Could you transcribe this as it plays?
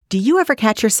Do you ever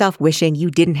catch yourself wishing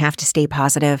you didn't have to stay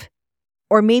positive?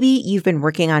 Or maybe you've been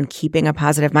working on keeping a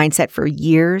positive mindset for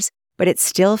years, but it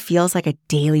still feels like a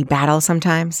daily battle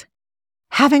sometimes?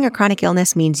 Having a chronic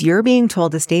illness means you're being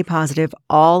told to stay positive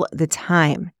all the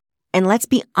time. And let's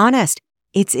be honest,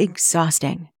 it's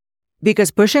exhausting. Because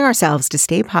pushing ourselves to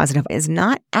stay positive is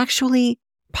not actually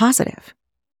positive.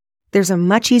 There's a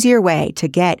much easier way to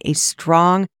get a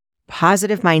strong,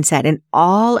 positive mindset and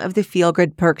all of the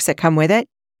feel-good perks that come with it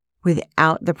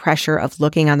without the pressure of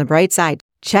looking on the bright side.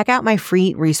 Check out my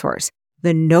free resource,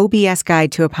 The No BS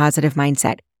Guide to a Positive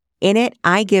Mindset. In it,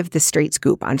 I give the straight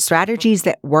scoop on strategies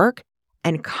that work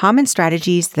and common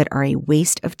strategies that are a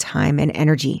waste of time and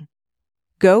energy.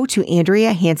 Go to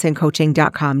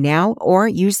AndreaHansonCoaching.com now or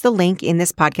use the link in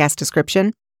this podcast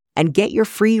description and get your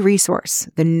free resource,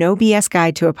 The No BS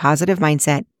Guide to a Positive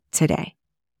Mindset, today.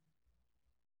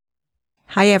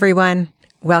 Hi, everyone.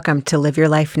 Welcome to Live Your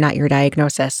Life, Not Your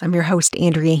Diagnosis. I'm your host,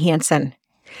 Andrea Hanson.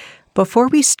 Before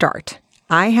we start,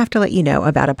 I have to let you know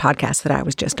about a podcast that I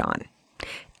was just on.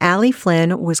 Allie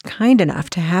Flynn was kind enough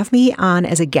to have me on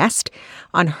as a guest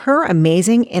on her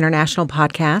amazing international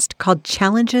podcast called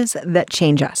Challenges That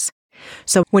Change Us.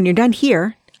 So when you're done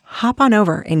here, hop on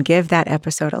over and give that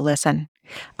episode a listen.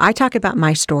 I talk about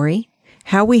my story,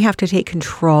 how we have to take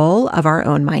control of our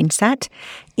own mindset,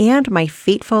 and my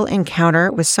fateful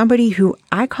encounter with somebody who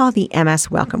I call the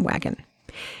MS Welcome Wagon.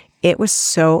 It was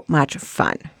so much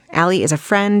fun. Allie is a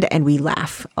friend and we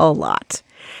laugh a lot.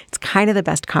 It's kind of the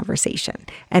best conversation,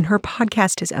 and her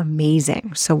podcast is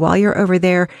amazing. So while you're over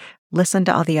there, listen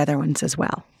to all the other ones as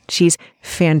well. She's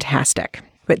fantastic.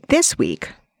 But this week,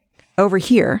 over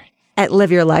here at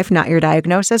Live Your Life, Not Your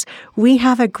Diagnosis, we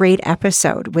have a great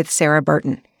episode with Sarah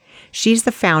Berthon. She's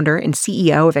the founder and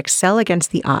CEO of Excel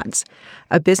Against the Odds,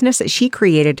 a business that she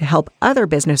created to help other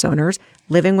business owners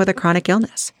living with a chronic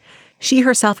illness. She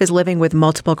herself is living with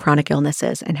multiple chronic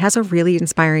illnesses and has a really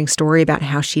inspiring story about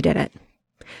how she did it.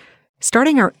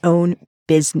 Starting our own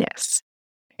business.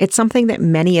 It's something that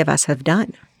many of us have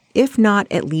done, if not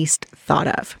at least thought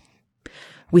of.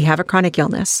 We have a chronic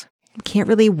illness. We can't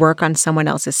really work on someone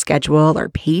else's schedule or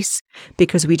pace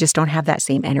because we just don't have that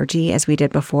same energy as we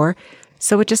did before.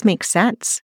 So it just makes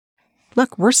sense.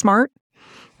 Look, we're smart,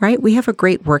 right? We have a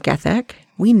great work ethic.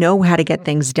 We know how to get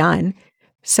things done.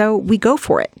 So we go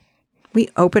for it. We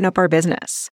open up our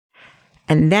business.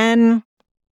 And then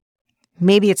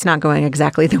maybe it's not going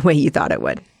exactly the way you thought it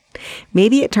would.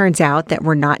 Maybe it turns out that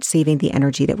we're not saving the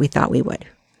energy that we thought we would.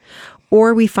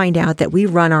 Or we find out that we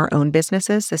run our own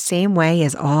businesses the same way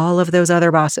as all of those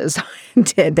other bosses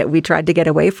did that we tried to get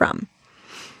away from.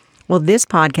 Well, this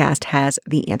podcast has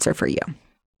the answer for you.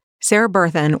 Sarah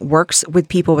Berthon works with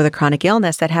people with a chronic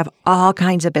illness that have all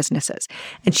kinds of businesses,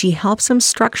 and she helps them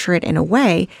structure it in a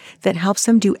way that helps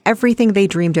them do everything they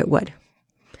dreamed it would,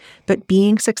 but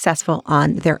being successful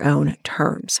on their own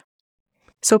terms.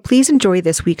 So please enjoy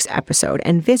this week's episode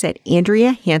and visit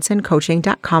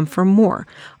AndreaHansonCoaching.com for more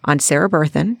on Sarah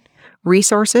Berthon,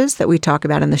 resources that we talk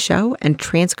about in the show, and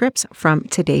transcripts from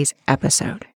today's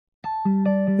episode.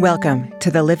 Welcome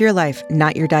to the Live Your Life,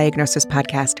 Not Your Diagnosis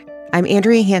podcast. I'm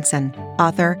Andrea Hanson,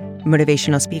 author,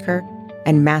 motivational speaker,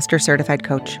 and master certified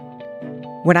coach.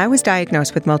 When I was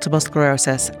diagnosed with multiple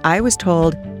sclerosis, I was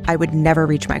told I would never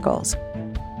reach my goals.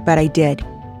 But I did.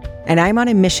 And I'm on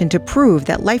a mission to prove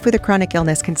that life with a chronic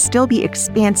illness can still be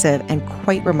expansive and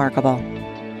quite remarkable.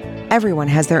 Everyone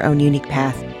has their own unique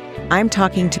path. I'm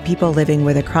talking to people living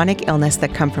with a chronic illness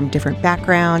that come from different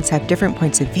backgrounds, have different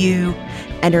points of view,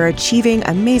 and are achieving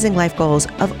amazing life goals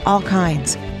of all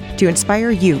kinds to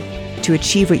inspire you to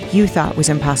achieve what you thought was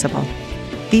impossible.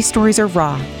 These stories are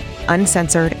raw,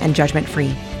 uncensored, and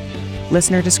judgment-free.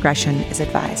 Listener discretion is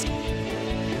advised.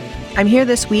 I'm here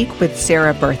this week with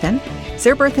Sarah Berthon.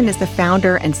 Sarah Berthon is the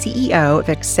founder and CEO of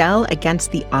Excel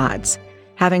Against the Odds.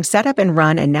 Having set up and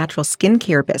run a natural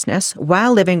skincare business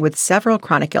while living with several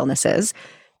chronic illnesses,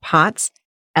 POTS,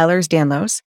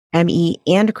 Ehlers-Danlos, ME,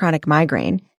 and chronic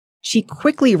migraine, she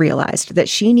quickly realized that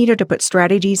she needed to put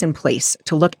strategies in place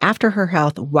to look after her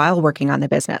health while working on the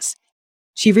business.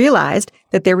 She realized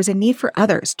that there was a need for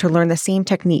others to learn the same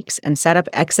techniques and set up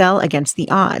Excel Against the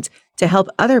Odds to help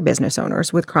other business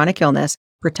owners with chronic illness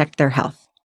protect their health.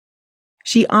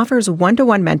 She offers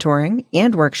one-to-one mentoring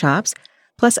and workshops,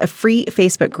 plus a free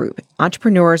Facebook group,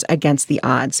 Entrepreneurs Against the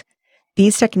Odds.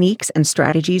 These techniques and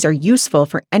strategies are useful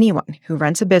for anyone who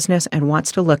runs a business and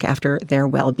wants to look after their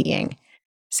well-being.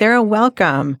 Sarah,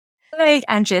 welcome. Hey,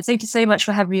 Andrea. Thank you so much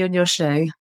for having me on your show.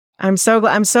 I'm so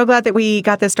glad that we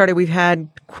got this started. We've had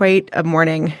quite a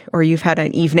morning, or you've had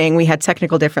an evening. We had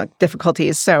technical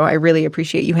difficulties, so I really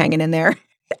appreciate you hanging in there.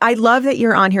 I love that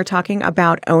you're on here talking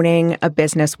about owning a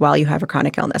business while you have a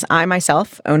chronic illness. I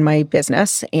myself own my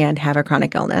business and have a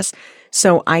chronic illness.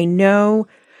 So I know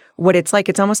what it's like.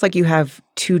 It's almost like you have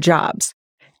two jobs.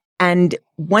 And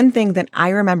one thing that I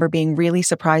remember being really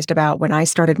surprised about when I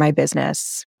started my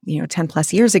business, 10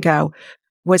 plus years ago,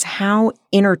 was how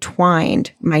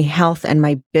intertwined my health and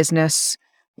my business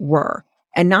were.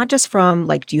 And not just from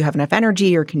like, do you have enough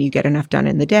energy or can you get enough done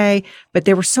in the day? But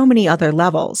there were so many other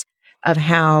levels of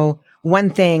how one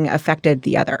thing affected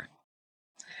the other.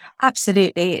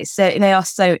 Absolutely. So they are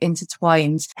so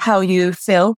intertwined. How you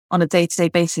feel on a day-to-day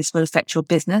basis will affect your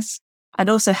business, and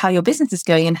also how your business is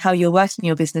going and how you're working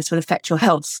your business will affect your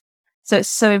health. So it's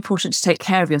so important to take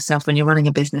care of yourself when you're running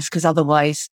a business, because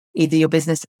otherwise either your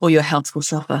business or your health will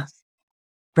suffer.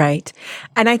 Right.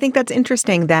 And I think that's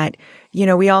interesting that,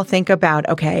 we all think about,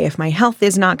 okay, if my health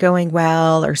is not going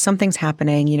well or something's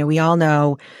happening, we all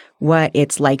know what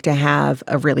it's like to have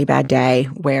a really bad day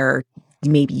where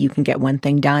maybe you can get one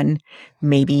thing done,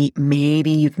 maybe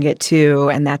you can get two,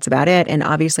 and that's about it. And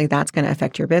obviously that's going to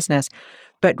affect your business.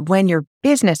 But when your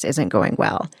business isn't going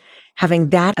well, having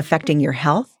that affecting your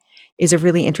health is a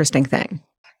really interesting thing.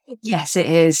 Yes, it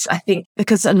is. I think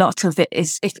because a lot of it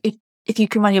is if you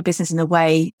can run your business in a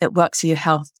way that works for your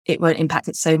health, it won't impact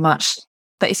it so much.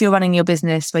 But if you're running your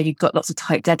business where you've got lots of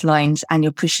tight deadlines and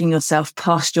you're pushing yourself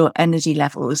past your energy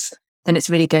levels, then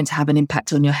it's really going to have an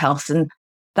impact on your health. And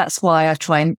that's why I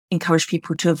try and encourage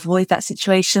people to avoid that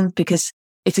situation, because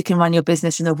if you can run your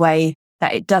business in a way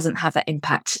that it doesn't have that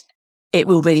impact, it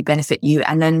will really benefit you.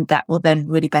 And then that will then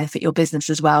really benefit your business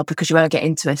as well, because you won't get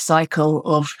into a cycle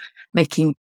of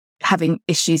having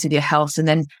issues with your health and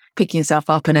then picking yourself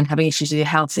up and then having issues with your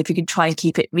health. So if you can try and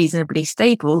keep it reasonably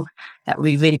stable, that will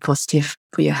be really positive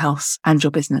for your health and your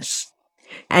business.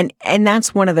 And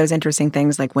that's one of those interesting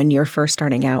things, like when you're first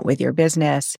starting out with your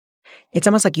business, it's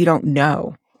almost like you don't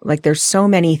know. Like there's so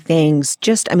many things,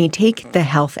 take the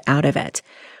health out of it.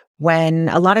 When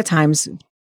a lot of times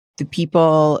the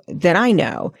people that I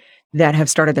know that have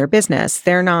started their business,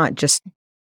 they're not just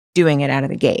doing it out of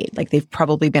the gate. Like they've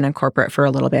probably been in corporate for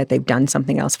a little bit. They've done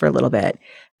something else for a little bit.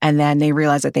 And then they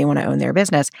realize that they want to own their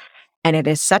business. And it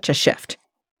is such a shift.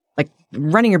 Like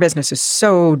running your business is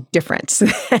so different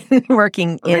than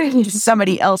working in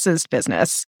somebody else's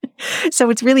business. So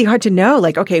it's really hard to know,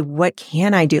 like, okay, what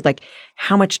can I do? Like,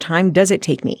 how much time does it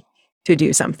take me to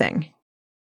do something?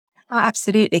 Oh,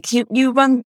 absolutely. You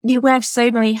wear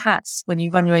so many hats when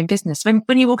you run your own business.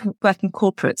 When you work in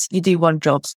corporates, you do one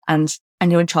job and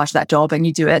you're in charge of that job and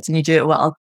you do it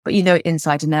well, but you know it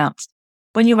inside and out.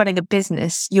 When you're running a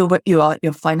business, you are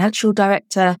your financial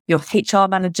director, your HR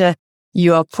manager,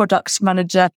 your product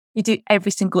manager. You do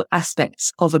every single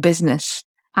aspect of a business.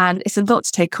 And it's a lot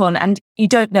to take on. And you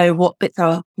don't know what bits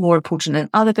are more important than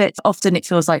other bits. Often it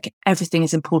feels like everything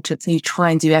is important. So you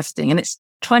try and do everything. And it's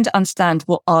trying to understand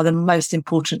what are the most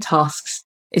important tasks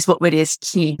is what really is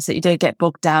key, so you don't get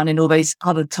bogged down in all those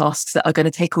other tasks that are going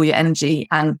to take all your energy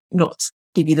and not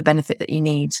give you the benefit that you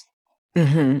need.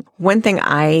 Mm-hmm. One thing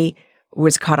I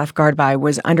was caught off guard by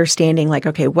was understanding, like,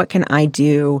 okay, what can I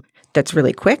do that's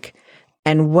really quick?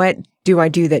 And what do I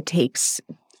do that takes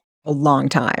a long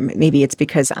time? Maybe it's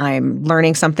because I'm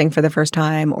learning something for the first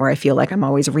time, or I feel like I'm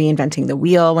always reinventing the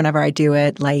wheel whenever I do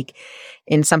it. Like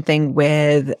in something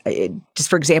with, just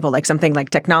for example, like something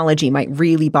like technology might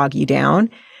really bog you down.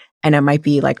 And it might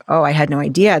be like, oh, I had no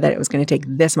idea that it was going to take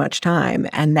this much time.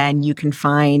 And then you can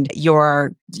find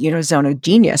your, zone of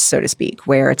genius, so to speak,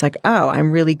 where it's like, oh,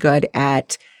 I'm really good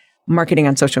at marketing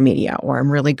on social media, or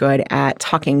I'm really good at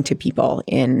talking to people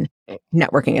in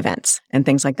networking events and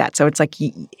things like that. So it's like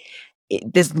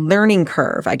this learning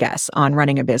curve, I guess, on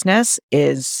running a business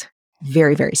is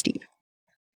very, very steep.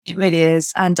 It really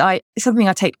is. And something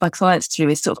I take my clients through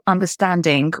is sort of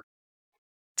understanding,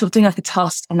 sort of doing like a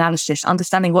task analysis,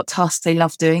 understanding what tasks they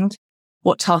love doing,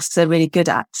 what tasks they're really good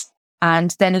at,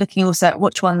 and then looking also at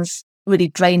which ones really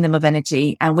drain them of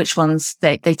energy and which ones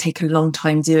they take a long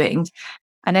time doing.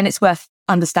 And then it's worth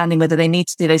understanding whether they need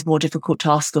to do those more difficult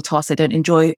tasks or tasks they don't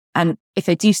enjoy. And if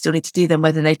they do still need to do them,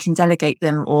 whether they can delegate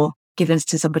them or give them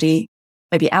to somebody,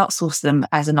 maybe outsource them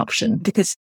as an option,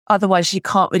 because otherwise you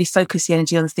can't really focus the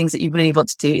energy on the things that you really want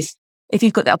to do. If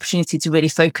you've got the opportunity to really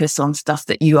focus on stuff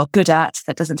that you are good at,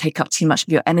 that doesn't take up too much of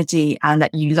your energy and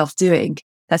that you love doing,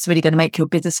 that's really going to make your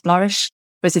business flourish.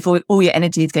 Whereas if all your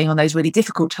energy is going on those really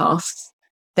difficult tasks,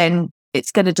 then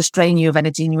it's going to just drain you of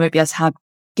energy and you won't be able to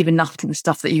give enough to the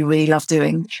stuff that you really love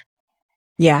doing.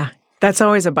 Yeah, that's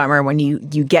always a bummer when you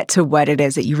get to what it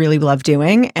is that you really love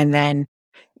doing and then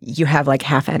you have like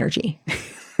half energy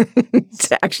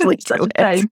to actually do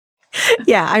it.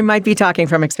 Yeah, I might be talking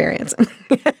from experience.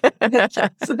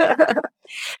 So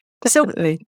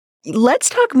Definitely. let's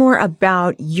talk more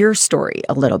about your story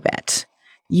a little bit.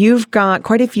 You've got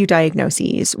quite a few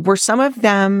diagnoses. Were some of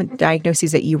them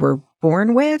diagnoses that you were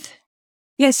born with?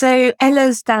 Yeah, so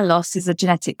Ehlers-Danlos is a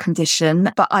genetic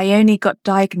condition, but I only got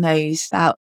diagnosed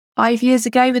about 5 years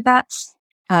ago with that,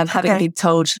 having Okay. been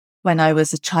told when I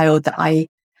was a child that I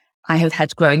had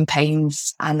had growing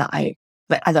pains, and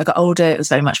but as I got older, it was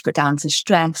very much put down to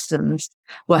stress and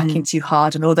working too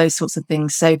hard and all those sorts of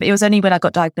things. So but it was only when I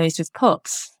got diagnosed with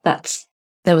POTS that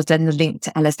there was then the link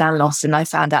to Ehlers-Danlos, and I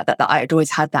found out that I had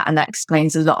always had that, and that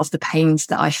explains a lot of the pains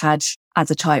that I had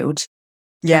as a child.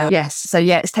 Yeah. Yes. So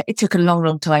yeah, it took a long,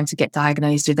 long time to get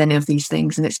diagnosed with any of these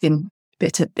things, and it's been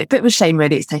a bit of a shame,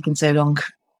 really. It's taken so long.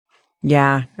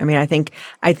 Yeah. I mean,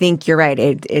 I think you're right.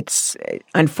 It's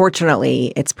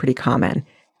unfortunately, it's pretty common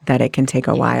that it can take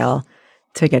a while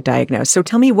to get diagnosed. So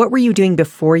tell me, what were you doing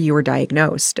before you were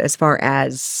diagnosed as far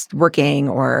as working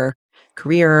or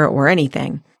career or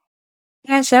anything?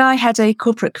 Yeah, so I had a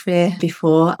corporate career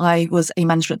before. I was a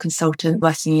management consultant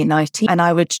working in IT, and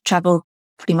I would travel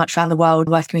pretty much around the world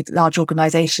working with large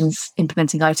organizations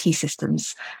implementing IT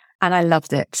systems. And I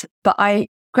loved it. But I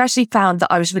gradually found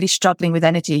that I was really struggling with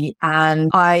energy,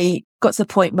 and I got to the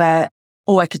point where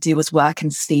all I could do was work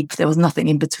and sleep. There was nothing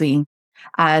in between.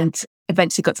 And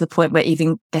eventually got to the point where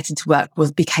even getting to work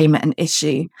became an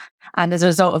issue. And as a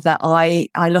result of that, I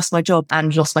lost my job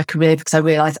and lost my career because I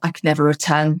realized I could never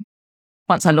return.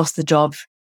 Once I lost the job,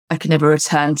 I could never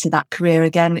return to that career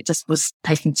again. It just was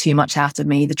taking too much out of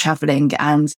me, the traveling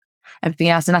and everything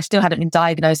else. And I still hadn't been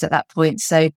diagnosed at that point.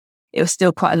 So it was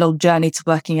still quite a long journey to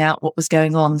working out what was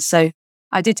going on. So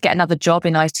I did get another job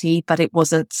in IT, but it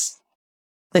wasn't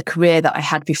the career that I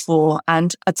had before.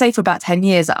 And I'd say for about 10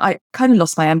 years, I kind of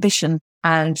lost my ambition,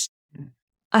 and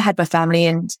I had my family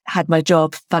and had my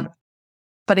job, but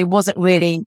it wasn't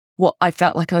really what I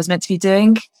felt like I was meant to be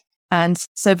doing. And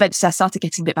so eventually I started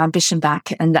getting a bit of ambition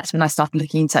back. And that's when I started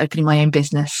looking into opening my own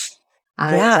business.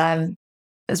 And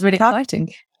it was really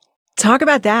exciting. Talk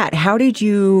about that. How did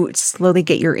you slowly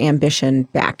get your ambition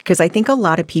back? Because I think a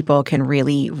lot of people can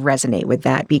really resonate with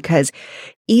that, because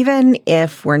even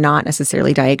if we're not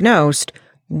necessarily diagnosed,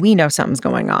 we know something's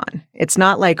going on. It's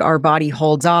not like our body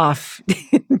holds off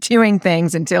doing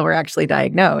things until we're actually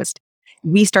diagnosed.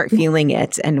 We start feeling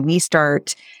it, and we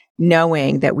start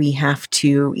knowing that we have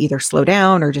to either slow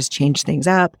down or just change things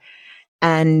up.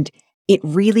 And it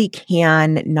really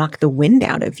can knock the wind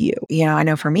out of you. You know, I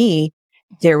know for me,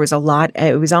 there was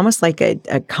it was almost like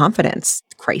a confidence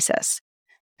crisis,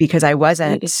 because I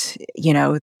wasn't,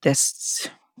 this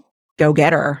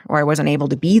go-getter, or I wasn't able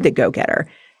to be the go-getter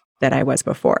that I was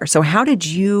before. So how did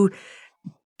you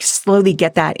slowly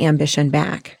get that ambition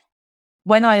back?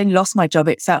 When I lost my job,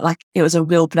 it felt like it was a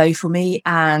real blow for me,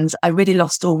 and I really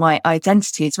lost all my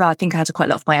identity as well. I think I had quite a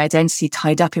lot of my identity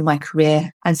tied up in my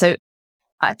career. And so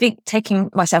I think taking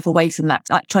myself away from that,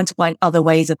 like trying to find other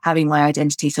ways of having my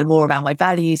identity, so more around my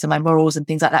values and my morals and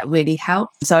things like that, really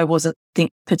helped. So I wasn't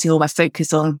putting all my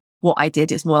focus on what I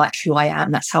did. It's more like who I am.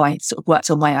 That's how I sort of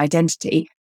worked on my identity.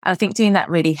 And I think doing that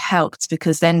really helped,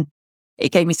 because then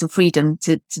it gave me some freedom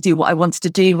to do what I wanted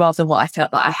to do rather than what I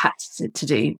felt like I had to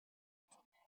do.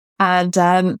 And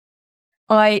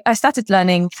I started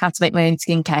learning how to make my own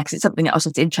skincare because it's something that I was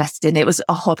just interested in. It was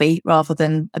a hobby rather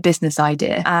than a business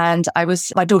idea. And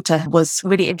my daughter was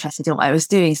really interested in what I was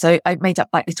doing. So I made up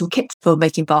like little kits for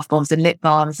making bath bombs and lip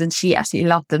balms, and she absolutely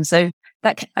loved them. So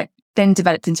that then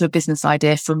developed into a business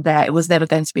idea from there. It was never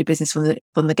going to be a business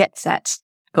from the get set.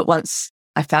 But once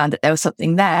I found that there was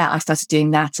something there, I started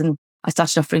doing that. And I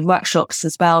started offering workshops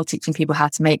as well, teaching people how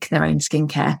to make their own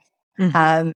skincare.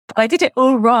 But I did it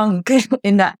all wrong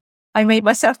in that I made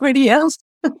myself really ill.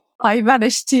 I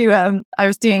managed to, I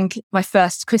was doing my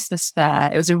first Christmas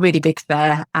fair. It was a really big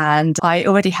fair, and I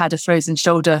already had a frozen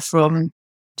shoulder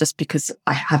just because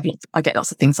I get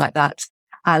lots of things like that.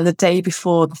 And the day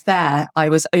before the fair, I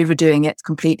was overdoing it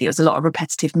completely. It was a lot of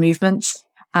repetitive movements,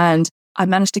 and I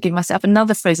managed to give myself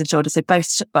another frozen shoulder. So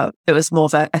it was more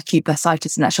of a acute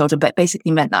bursitis in that shoulder, but it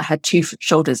basically meant that I had two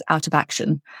shoulders out of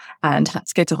action and had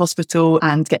to go to hospital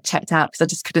and get checked out because I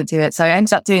just couldn't do it. So I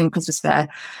ended up doing the Christmas fair,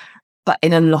 but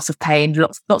in a lot of pain,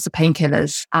 lots of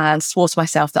painkillers, and swore to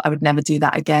myself that I would never do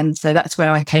that again. So that's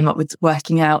where I came up with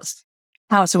working out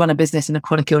how to run a business in a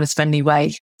chronic illness friendly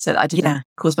way so that I didn't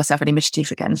cause myself any mischief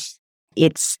again.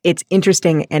 It's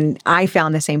interesting. And I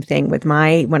found the same thing with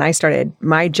when I started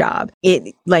my job.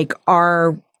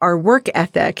 Our work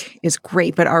ethic is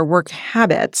great, but our work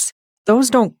habits, those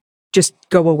don't just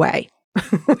go away.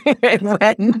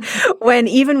 when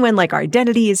even when like our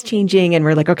identity is changing and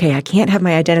we're like, okay, I can't have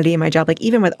my identity in my job. Like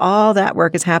even with all that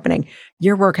work is happening,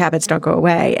 your work habits don't go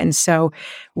away. And so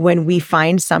when we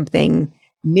find something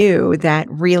new that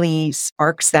really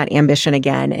sparks that ambition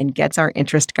again and gets our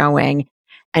interest going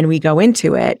and we go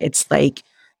into it, it's like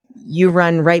you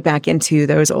run right back into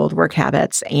those old work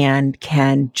habits and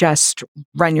can just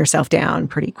run yourself down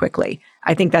pretty quickly.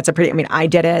 I think that's I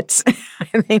did it.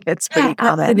 I think it's pretty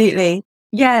common. Absolutely.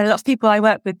 Yeah, a lot of people I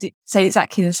work with say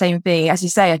exactly the same thing. As you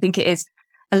say, I think it is,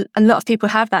 a lot of people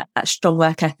have that strong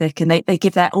work ethic and they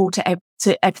give their all to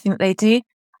everything that they do.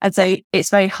 And so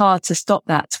it's very hard to stop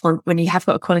that when you have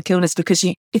got a chronic illness, because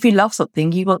if you love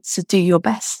something, you want to do your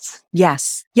best.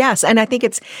 Yes. Yes. And I think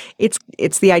it's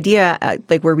the idea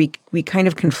like where we kind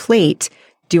of conflate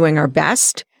doing our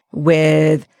best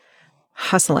with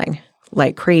hustling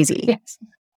like crazy. Yes.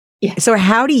 Yeah. So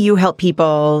how do you help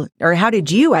people, or how did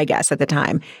you, I guess at the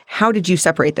time, how did you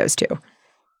separate those two?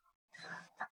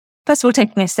 First of all,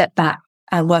 taking a step back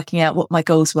and working out what my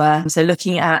goals were. So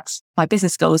looking at my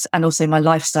business goals and also my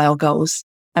lifestyle goals,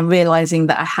 and realizing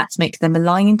that I had to make them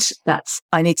aligned, that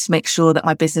I need to make sure that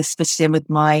my business fits in with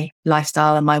my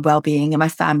lifestyle and my well-being and my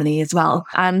family as well.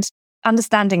 And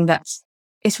understanding that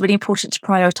it's really important to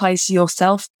prioritize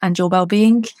yourself and your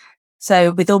well-being.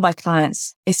 So with all my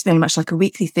clients, it's very much like a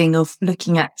weekly thing of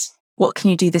looking at what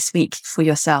can you do this week for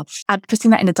yourself and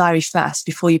putting that in a diary first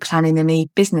before you plan in any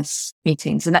business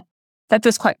meetings. And that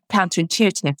feels quite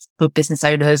counterintuitive for business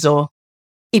owners or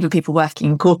even people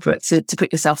working in corporate to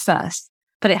put yourself first.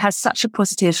 But it has such a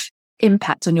positive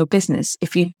impact on your business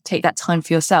if you take that time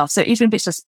for yourself. So even if it's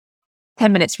just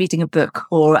 10 minutes reading a book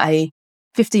or a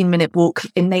 15-minute walk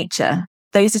in nature,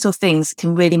 those little things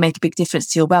can really make a big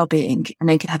difference to your well-being, and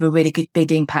they can have a really good,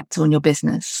 big impact on your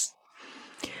business.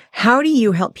 How do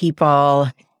you help people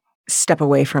step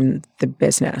away from the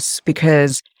business?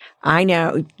 Because I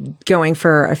know going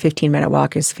for a 15-minute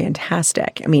walk is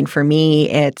fantastic. I mean, for me,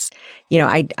 it's,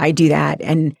 I do that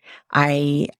and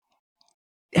I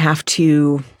have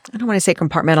to, I don't want to say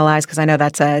compartmentalize because I know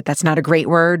that's not a great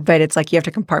word, but it's like you have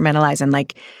to compartmentalize and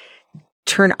like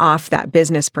turn off that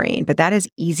business brain, but that is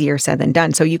easier said than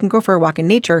done. So you can go for a walk in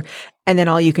nature and then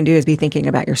all you can do is be thinking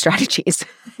about your strategies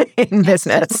in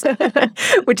business,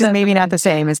 which is maybe not the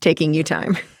same as taking you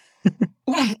time.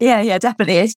 Yeah,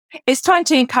 definitely. It's trying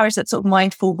to encourage that sort of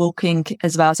mindful walking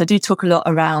as well. So I do talk a lot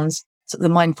around sort of the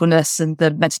mindfulness and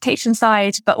the meditation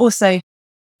side, but also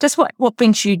just what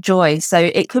brings you joy. So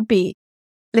it could be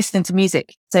listening to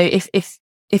music. So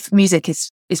if music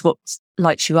is what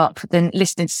lights you up, then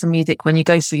listening to some music when you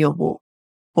go through your walk,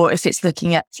 or if it's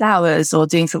looking at flowers or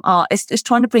doing some art, it's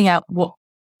trying to bring out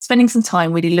spending some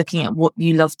time really looking at what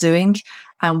you love doing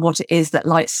and what it is that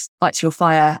lights your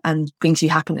fire and brings you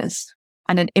happiness,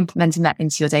 and then implementing that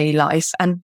into your daily life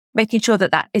and making sure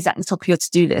that is at the top of your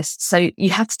to-do list. So you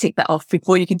have to tick that off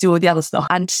before you can do all the other stuff.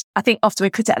 And I think often we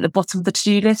put it at the bottom of the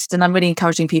to-do list, and I'm really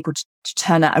encouraging people to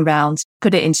turn that around,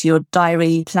 put it into your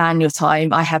diary, plan your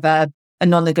time. I have a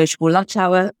non-negotiable lunch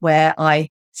hour where I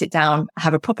sit down,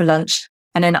 have a proper lunch,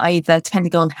 and then I either,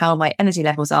 depending on how my energy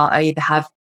levels are, I either have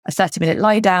a 30-minute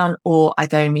lie down, or I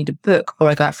go and read a book, or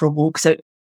I go out for a walk. So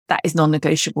that is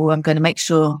non-negotiable. I'm going to make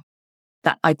sure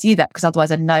that I do that, because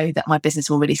otherwise I know that my business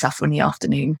will really suffer in the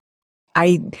afternoon.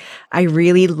 I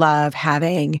really love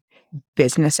having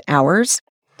business hours.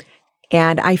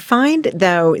 And I find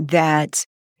though that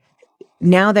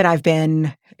now that I've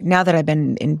been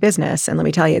in business, and let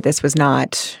me tell you, this was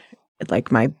not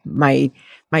like my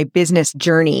business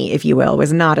journey, if you will,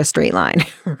 was not a straight line,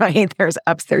 right? There's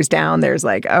ups, there's down, there's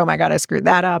like, oh my God, I screwed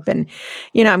that up. And,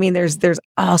 there's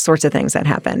all sorts of things that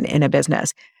happen in a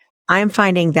business. I'm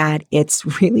finding that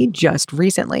it's really just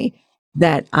recently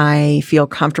that I feel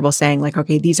comfortable saying like,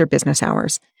 okay, these are business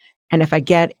hours. And if I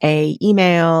get a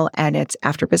email and it's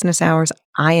after business hours,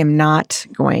 I am not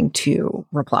going to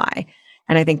reply.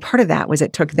 And I think part of that was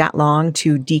it took that long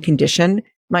to decondition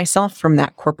myself from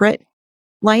that corporate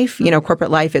life.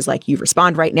 Corporate life is like you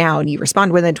respond right now and you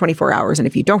respond within 24 hours. And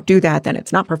if you don't do that, then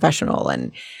it's not professional.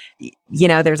 And,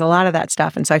 there's a lot of that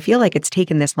stuff. And so I feel like it's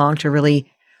taken this long to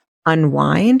really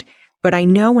unwind. But I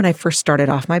know when I first started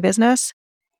off my business,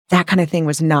 that kind of thing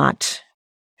was not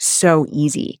so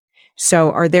easy.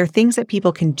 So are there things that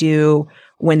people can do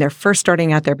when they're first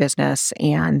starting out their business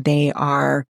and they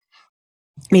are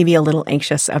maybe a little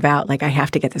anxious about like, I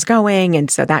have to get this going. And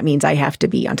so that means I have to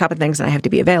be on top of things and I have to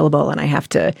be available and I have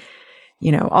to,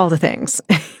 all the things.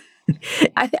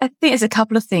 I think there's a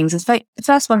couple of things. The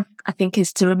first one, I think,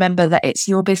 is to remember that it's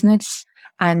your business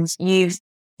and you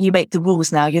you make the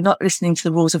rules now. You're not listening to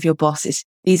the rules of your boss.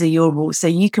 These are your rules. So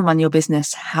you can run your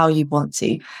business how you want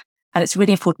to. And it's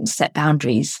really important to set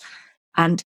boundaries.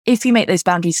 And if you make those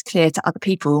boundaries clear to other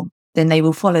people, then they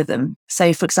will follow them.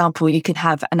 So for example, you can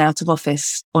have an out of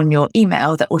office on your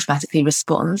email that automatically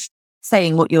responds,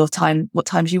 saying what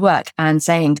times you work, and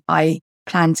saying, I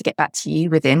plan to get back to you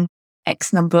within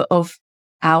X number of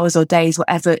hours or days,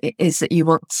 whatever it is that you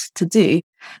want to do.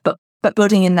 But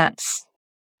building in that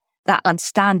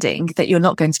understanding that you're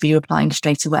not going to be replying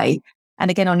straight away. And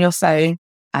again, on your phone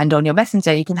and on your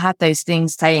messenger, you can have those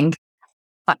things saying,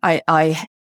 I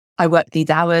work these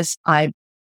hours.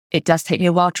 It does take me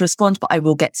a while to respond, but I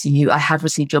will get to you. I have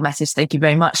received your message. Thank you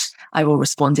very much. I will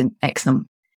respond in X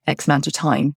amount of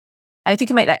time. And if you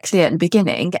can make that clear at the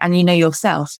beginning and you know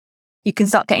yourself, you can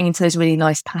start getting into those really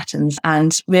nice patterns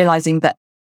and realizing that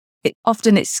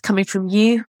often it's coming from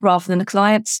you rather than the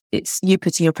client. It's you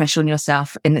putting your pressure on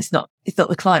yourself, and it's not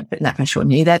the client putting that pressure on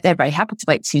you. They're very happy to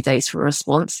wait 2 days for a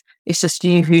response. It's just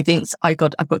you who thinks, I've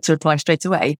got to reply straight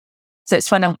away. So it's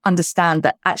trying to understand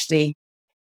that actually,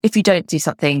 if you don't do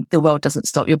something, the world doesn't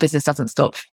stop, your business doesn't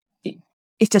stop.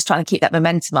 It's just trying to keep that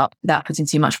momentum up without putting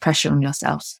too much pressure on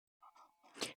yourself.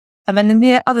 And then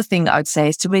the other thing that I would say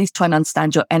is to really try and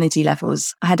understand your energy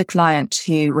levels. I had a client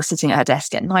who was sitting at her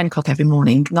desk at 9 o'clock every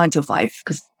morning, 9 till 5,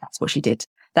 because that's what she did.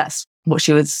 That's what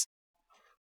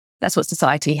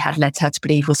society had led her to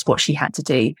believe was what she had to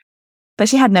do. But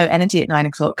she had no energy at 9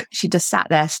 o'clock. She just sat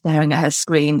there staring at her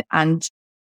screen and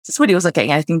just really wasn't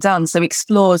getting anything done. So we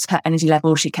explored her energy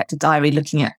level. She kept a diary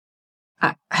looking at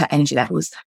her energy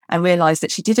levels and realized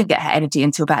that she didn't get her energy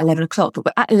until about 11 o'clock.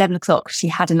 But at 11 o'clock, she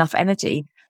had enough energy.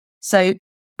 So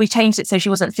we changed it so she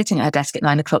wasn't sitting at her desk at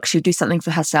 9 o'clock. She would do something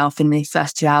for herself in the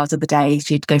first 2 hours of the day.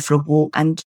 She'd go for a walk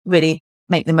and really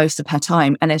make the most of her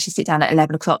time. And then she'd sit down at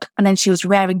 11 o'clock and then she was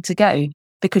raring to go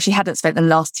because she hadn't spent the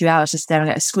last 2 hours just staring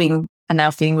at a screen and now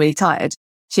feeling really tired.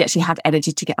 She actually had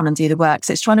energy to get on and do the work.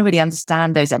 So it's trying to really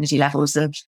understand those energy levels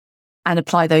and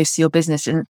apply those to your business.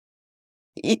 And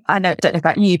I don't know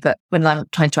about you, but when I'm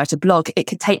trying to write a blog, it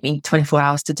could take me 24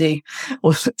 hours to do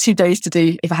or 2 days to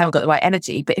do if I haven't got the right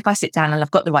energy. But if I sit down and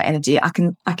I've got the right energy, I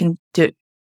can do it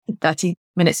in 30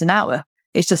 minutes, an hour.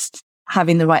 It's just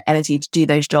having the right energy to do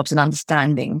those jobs and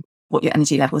understanding what your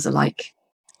energy levels are like.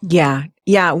 Yeah.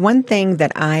 Yeah. One thing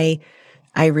that I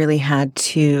really had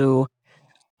to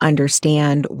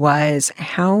understand was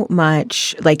how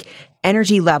much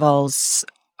energy levels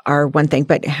are one thing,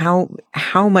 but how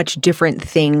much different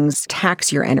things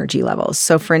tax your energy levels.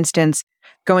 So for instance,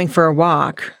 going for a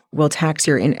walk will tax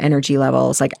your energy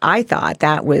levels. I thought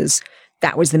that was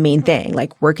the main thing,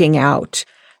 working out,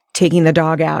 taking the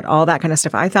dog out, all that kind of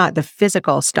stuff. I thought the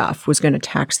physical stuff was going to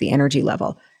tax the energy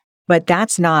level, but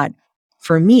that's not,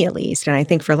 for me at least, and I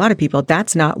think for a lot of people,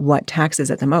 that's not what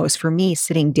taxes it the most. For me,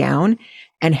 sitting down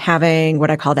and having what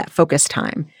I call that focus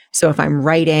time. So if I'm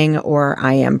writing or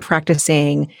I am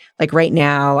practicing, right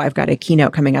now, I've got a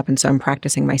keynote coming up and so I'm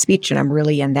practicing my speech and I'm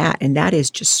really in that. And that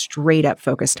is just straight up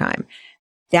focus time.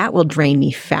 That will drain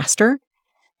me faster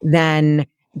than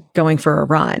going for a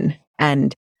run.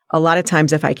 And a lot of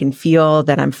times if I can feel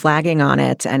that I'm flagging on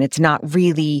it and it's not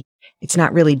really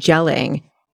gelling,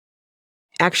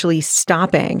 actually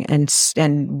stopping and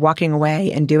walking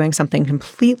away and doing something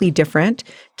completely different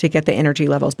to get the energy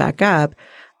levels back up,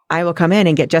 I will come in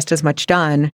and get just as much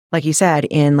done, like you said,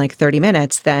 in 30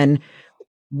 minutes than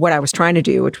what I was trying to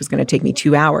do, which was going to take me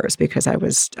 2 hours because I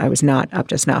was not up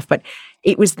to snuff. But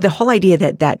it was the whole idea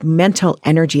that mental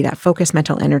energy, that focused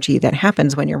mental energy that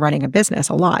happens when you're running a business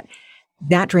a lot,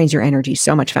 that drains your energy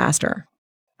so much faster.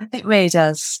 It really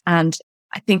does. And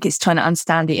I think it's trying to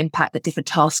understand the impact that different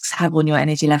tasks have on your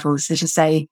energy levels. So to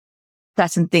say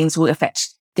certain things will affect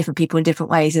different people in different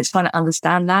ways. It's trying to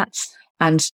understand that.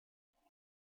 And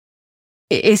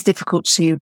it is difficult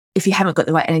if you haven't got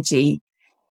the right energy,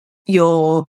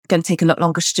 you're going to take a lot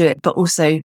longer to do it, but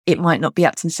also it might not be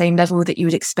up to the same level that you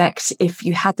would expect if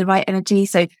you had the right energy.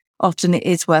 So often it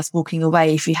is worth walking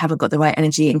away if you haven't got the right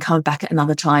energy and coming back at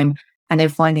another time and then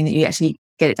finding that you actually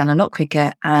get it done a lot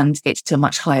quicker and it's to a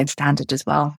much higher standard as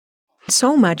well.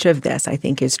 So much of this, I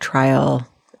think, is trial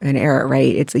and error,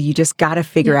 right? You just got to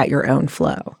figure out your own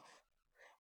flow.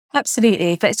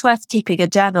 Absolutely. But it's worth keeping a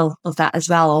journal of that as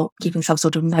well, or keeping some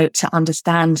sort of note to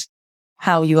understand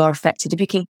how you are affected.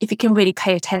 If you can really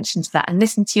pay attention to that and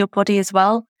listen to your body as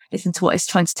well, listen to what it's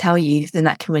trying to tell you, then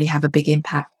that can really have a big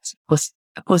impact,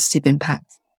 a positive impact.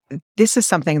 This is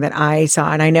something that I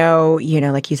saw, and I know,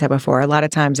 like you said before, a lot of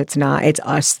times it's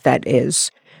us that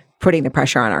is putting the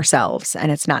pressure on ourselves,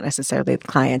 and it's not necessarily the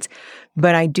clients.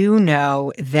 But I do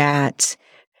know that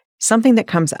something that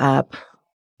comes up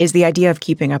is the idea of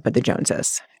keeping up with the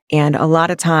Joneses. And a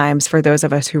lot of times for those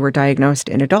of us who were diagnosed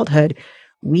in adulthood,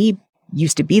 we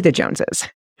used to be the Joneses,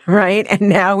 right? And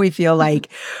now we feel like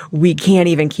we can't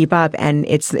even keep up. And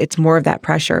it's more of that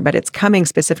pressure, but it's coming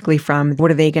specifically from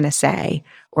what are they going to say?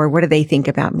 Or what do they think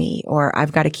about me? Or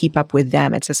I've got to keep up with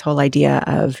them. It's this whole idea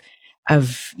of,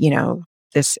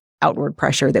 this outward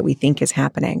pressure that we think is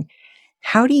happening.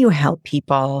 How do you help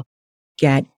people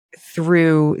get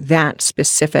through that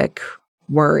specific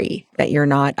worry that you're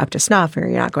not up to snuff, or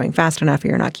you're not going fast enough, or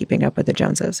you're not keeping up with the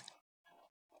Joneses?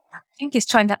 I think it's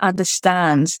trying to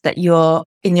understand that you're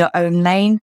in your own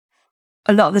lane.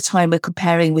 A lot of the time we're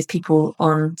comparing with people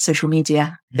on social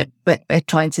media, that we're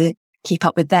trying to keep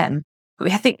up with them.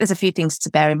 But I think there's a few things to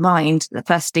bear in mind. That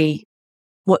firstly,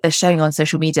 what they're showing on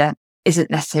social media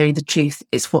isn't necessarily the truth.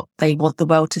 It's what they want the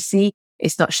world to see.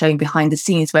 It's not showing behind the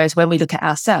scenes. Whereas when we look at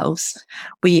ourselves,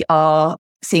 we are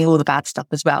seeing all the bad stuff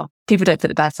as well. People don't put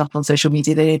the bad stuff on social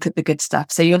media. They don't put the good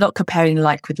stuff. So you're not comparing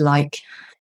like with like.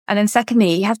 And then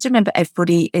secondly, you have to remember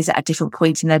everybody is at a different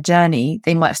point in their journey.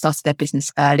 They might have started their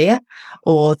business earlier,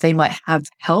 or they might have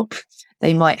help.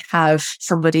 They might have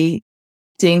somebody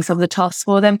doing some of the tasks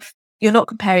for them. You're not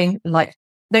comparing like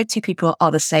no two people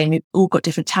are the same. You've all got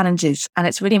different challenges. And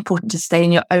it's really important to stay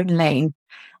in your own lane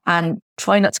and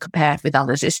try not to compare with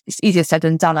others. It's easier said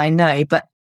than done, I know. But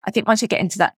I think once you get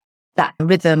into that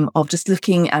rhythm of just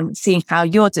looking and seeing how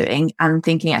you're doing and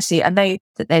thinking, actually, I know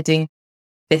that they're doing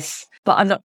this, but I'm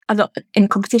not in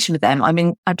competition with them. I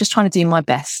mean, I'm just trying to do my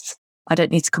best. I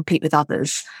don't need to compete with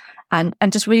others, and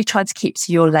just really try to keep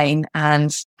to your lane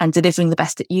and delivering the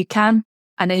best that you can.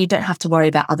 And then you don't have to worry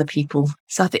about other people.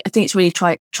 So I think it's really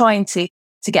trying to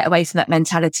get away from that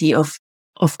mentality of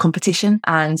competition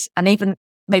and even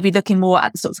maybe looking more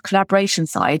at the sort of collaboration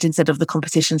side instead of the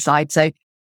competition side. So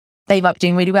they might be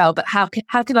doing really well, but how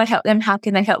can I help them? How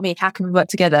can they help me? How can we work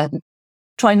together?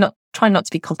 Try not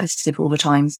to be competitive all the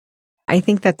time. I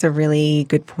think that's a really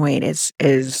good point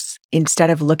is instead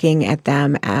of looking at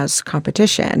them as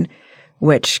competition,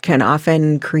 which can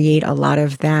often create a lot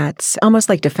of that almost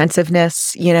like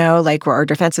defensiveness, like where our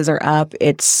defenses are up.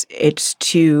 It's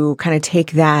to kind of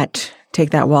take that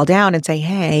wall down and say,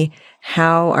 hey,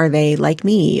 how are they like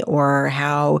me? Or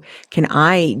how can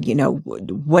I,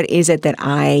 what is it that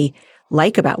I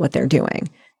like about what they're doing?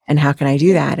 And how can I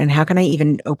do that? And how can I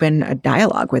even open a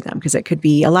dialogue with them? Because it could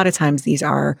be a lot of times these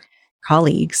are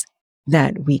colleagues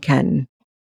that we can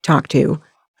talk to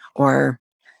or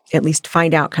at least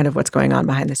find out kind of what's going on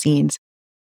behind the scenes.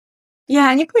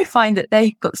 Yeah, and you can find that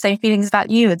they've got the same feelings about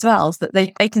you as well, so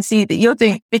that they can see that you're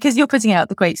doing, because you're putting out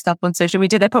the great stuff on social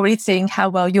media, they're probably seeing how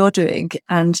well you're doing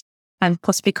and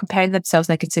possibly comparing themselves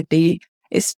negatively.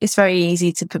 It's very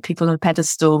easy to put people on a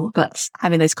pedestal, but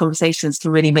having those conversations to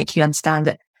really make you understand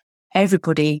that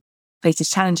everybody faces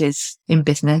challenges in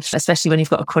business, especially when you've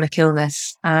got a chronic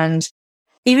illness. And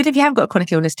even if you haven't got a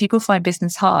chronic illness, people find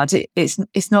business hard.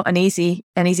 It's not an easy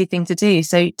thing to do.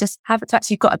 So just have it to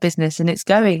actually got a business and it's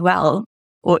going well,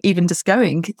 or even just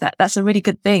going, that's a really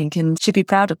good thing and should be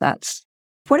proud of that.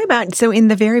 What about, so in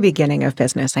the very beginning of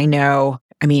business, I'm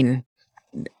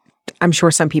sure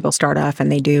some people start off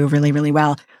and they do really, really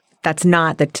well. That's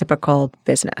not the typical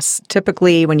business.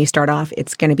 Typically, when you start off,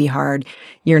 it's going to be hard.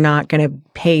 You're not going to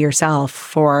pay yourself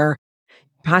for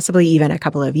possibly even a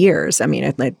couple of years. I mean,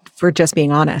 if we're just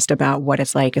being honest about what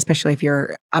it's like, especially if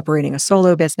you're operating a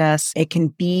solo business, it can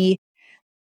be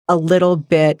a little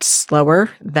bit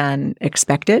slower than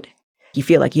expected. You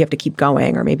feel like you have to keep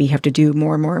going, or maybe you have to do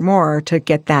more and more and more to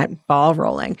get that ball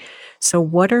rolling. So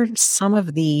what are some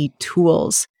of the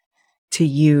tools to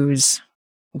use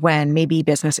when maybe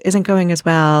business isn't going as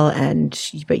well,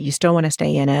 but you still want to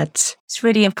stay in it? It's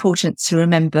really important to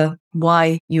remember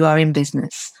why you are in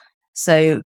business.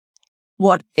 So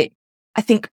I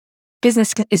think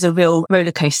business is a real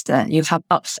roller coaster. You have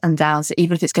ups and downs.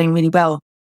 Even if it's going really well,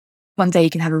 one day you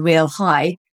can have a real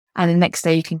high and the next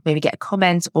day you can maybe get a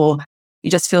comment, or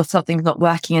you just feel something's not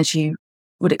working as you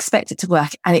would expect it to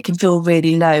work, and it can feel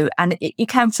really low, and you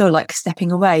can feel like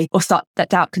stepping away, or that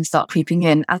doubt can start creeping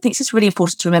in. I think it's just really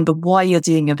important to remember why you're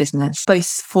doing your business, both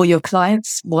for your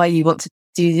clients, why you want to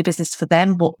do your business for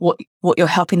them, what you're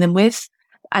helping them with,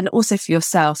 and also for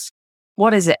yourself.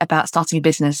 What is it about starting a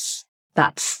business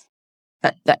that's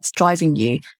driving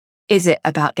you? Is it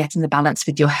about getting the balance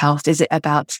with your health? Is it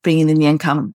about bringing in the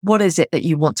income? What is it that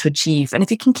you want to achieve? And if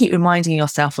you can keep reminding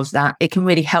yourself of that, it can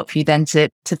really help you then to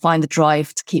find the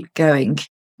drive to keep going.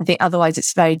 I think otherwise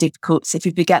it's very difficult. So if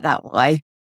you forget that why,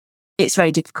 it's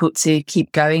very difficult to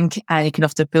keep going, and you can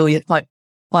often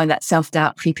find that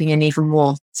self-doubt creeping in even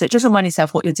more. So just remind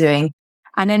yourself what you're doing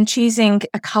and then choosing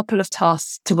a couple of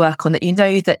tasks to work on that you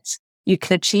know that you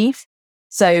can achieve.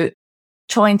 So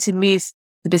trying to move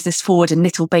the business forward in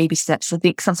little baby steps. I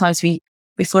think sometimes we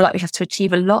feel like we have to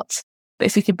achieve a lot, but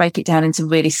if we can break it down into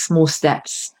really small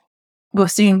steps, we'll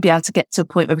soon be able to get to a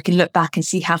point where we can look back and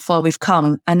see how far we've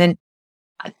come. And then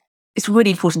it's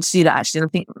really important to do that, actually. And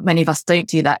I think many of us don't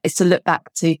do that, is to look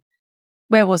back to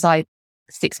where was I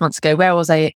 6 months ago? Where was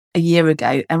I a year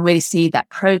ago? And really see that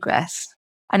progress.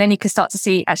 And then you can start to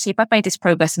see, actually, if I've made this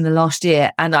progress in the last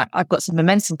year and I've got some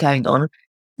momentum going on,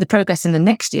 the progress in the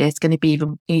next year is going to be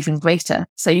even greater.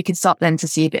 So you can start then to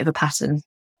see a bit of a pattern.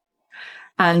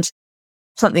 And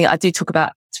something I do talk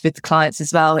about with the clients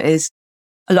as well is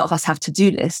a lot of us have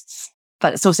to-do lists,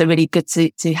 but it's also really good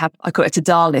to have, I call it a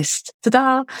to-da list.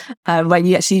 Ta-da! Where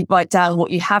you actually write down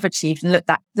what you have achieved and look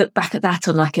back at that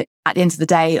on at the end of the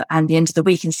day and the end of the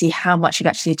week and see how much you've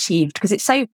actually achieved. Because it's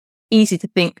so easy to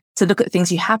look at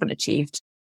things you haven't achieved.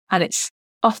 And it's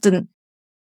often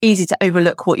easy to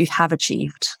overlook what you have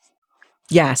achieved.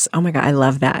 Yes. Oh my God. I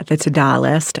love that. The to-do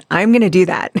list. I'm going to do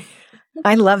that.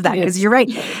 I love that because you're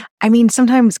right. I mean,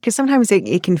 sometimes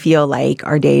it can feel like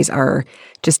our days are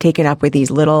just taken up with these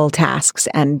little tasks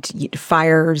and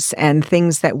fires and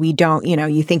things that we don't,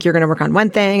 you think you're going to work on one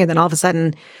thing and then all of a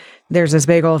sudden there's this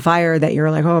big old fire that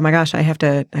you're like, oh my gosh, I have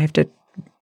to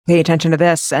pay attention to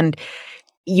this. And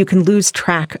you can lose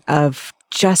track of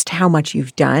just how much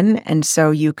you've done. And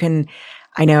so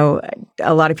I know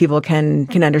a lot of people can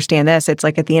understand this. It's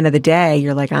like at the end of the day,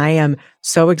 you're like, I am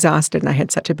so exhausted and I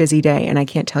had such a busy day and I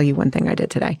can't tell you one thing I did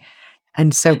today.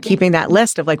 And so keeping that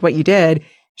list of like what you did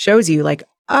shows you like,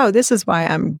 oh, this is why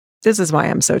I'm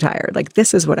so tired. Like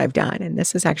this is what I've done. And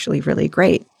this is actually really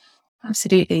great.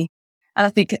 Absolutely. And I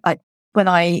think when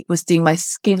I was doing my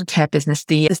skincare business,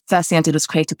 the first thing I did was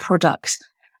create a product.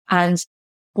 And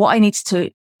what I needed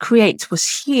to create was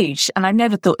huge. And I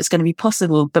never thought it was going to be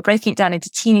possible, but breaking it down into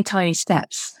teeny tiny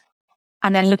steps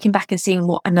and then looking back and seeing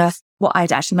what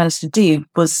I'd actually managed to do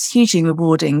was hugely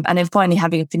rewarding. And then finally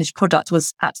having a finished product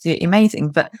was absolutely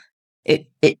amazing. But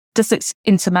it just looks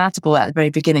insurmountable at the very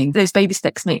beginning. Those baby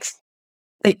steps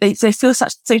they feel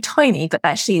so tiny, but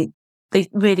actually they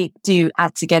really do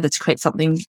add together to create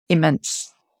something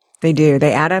immense. They do.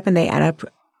 They add up and they add up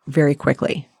very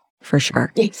quickly, for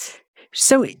sure. Yes.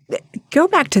 So go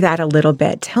back to that a little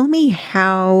bit. Tell me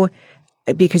how,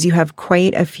 because you have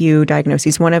quite a few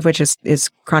diagnoses, one of which is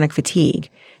chronic fatigue.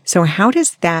 So how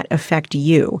does that affect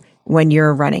you when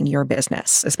you're running your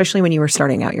business, especially when you were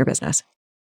starting out your business?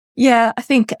 Yeah, I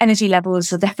think energy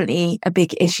levels are definitely a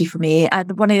big issue for me.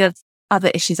 And one of the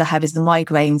other issues I have is the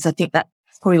migraines. I think that's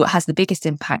probably what has the biggest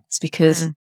impact because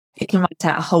it can write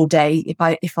out a whole day.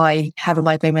 If I have a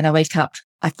migraine when I wake up,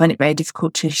 I find it very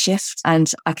difficult to shift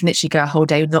and I can literally go a whole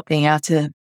day not being able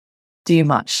to do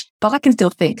much, but I can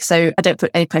still think. So I don't put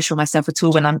any pressure on myself at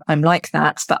all when I'm like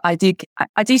that. But I do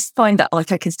find that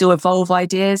like I can still evolve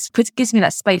ideas. It gives me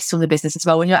that space on the business as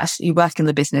well. When you're actually working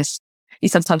the business, you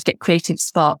sometimes get creative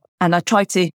spark. And I try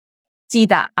to see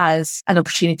that as an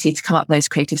opportunity to come up with those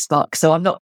creative sparks. So I'm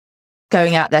not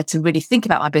going out there to really think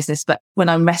about my business, but when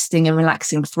I'm resting and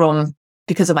relaxing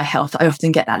because of my health, I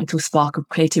often get that little spark of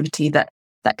creativity that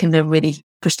can then really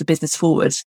push the business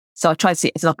forward. So I try to see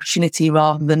it as an opportunity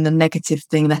rather than the negative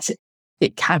thing that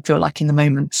it can feel like in the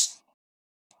moment.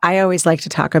 I always like to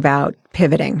talk about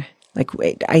pivoting. Like,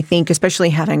 I think especially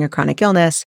having a chronic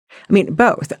illness, I mean,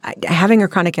 both having a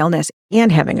chronic illness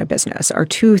and having a business are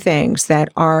two things that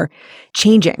are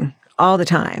changing all the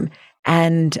time.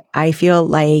 And I feel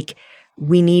like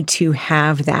we need to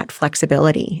have that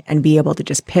flexibility and be able to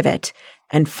just pivot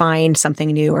and find something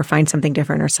new or find something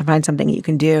different or find something you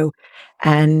can do.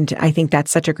 And I think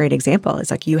that's such a great example.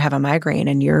 It's like you have a migraine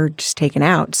and you're just taken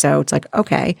out. So it's like,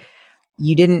 okay,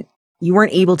 you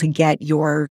weren't able to get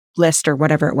your list or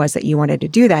whatever it was that you wanted to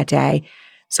do that day.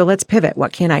 So let's pivot.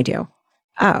 What can I do?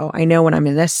 Oh, I know when I'm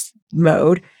in this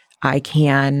mode, I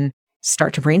can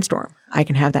start to brainstorm. I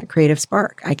can have that creative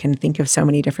spark. I can think of so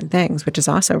many different things, which is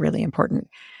also really important.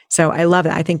 So I love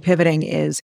that. I think pivoting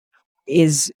is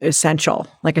essential,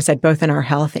 like I said, both in our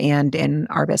health and in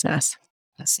our business.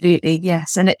 Absolutely.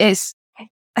 Yes. And it is,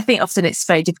 I think often it's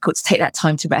very difficult to take that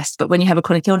time to rest, but when you have a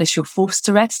chronic illness, you're forced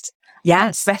to rest.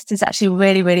 Yes. Rest is actually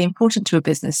really, really important to a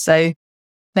business. So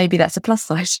maybe that's a plus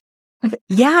side.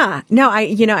 Yeah. No,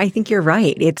 I think you're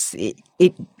right.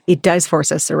 It does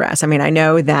force us to rest. I mean, I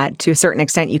know that to a certain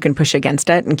extent you can push against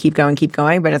it and keep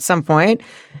going, but at some point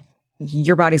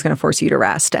your body's going to force you to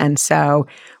rest. And so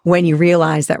when you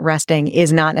realize that resting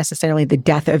is not necessarily the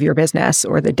death of your business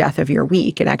or the death of your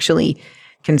week, it actually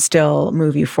can still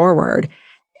move you forward.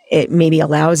 It maybe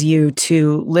allows you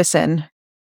to listen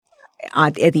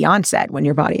at the onset when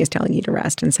your body is telling you to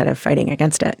rest instead of fighting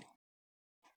against it.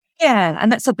 Yeah.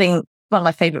 And that's something, one of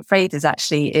my favorite phrases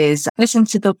actually is listen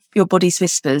to your body's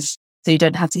whispers so you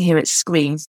don't have to hear it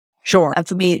scream. Sure. And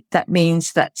for me, that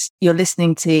means that you're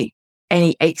listening to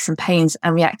any aches and pains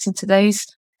and reacting to those.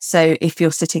 So if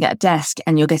you're sitting at a desk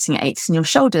and you're getting aches in your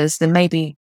shoulders, then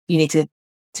maybe you need to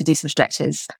do some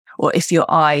stretches. Or if your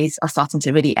eyes are starting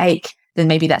to really ache, then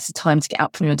maybe that's the time to get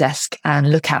up from your desk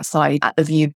and look outside at the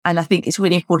view. And I think it's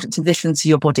really important to listen to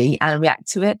your body and react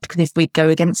to it, because if we go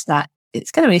against that,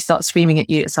 it's going to really start screaming at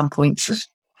you at some point.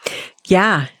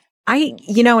 Yeah.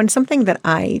 And something that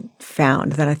I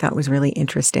found that I thought was really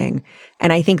interesting,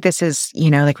 and I think this is,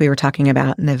 like we were talking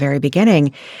about in the very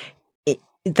beginning,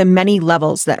 the many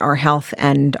levels that our health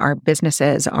and our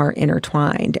businesses are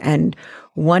intertwined. And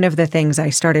one of the things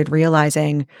I started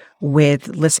realizing with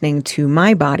listening to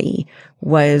my body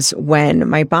was when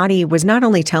my body was not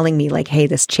only telling me like, hey,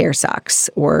 this chair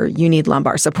sucks, or you need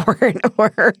lumbar support,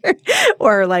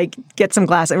 or like get some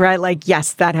glasses, right? Like,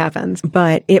 yes, that happens.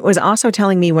 But it was also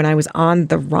telling me when I was on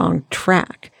the wrong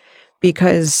track,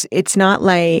 because it's not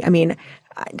like,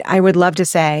 I would love to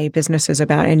say business is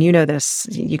about, and this,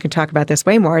 you can talk about this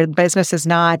way more. Business is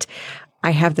not,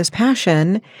 I have this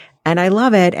passion and I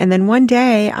love it. And then one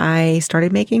day I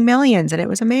started making millions and it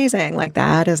was amazing. Like,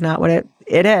 that is not what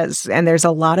it is. And there's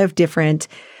a lot of different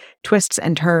twists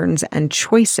and turns and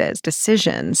choices,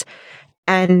 decisions.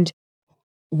 And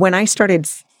when I started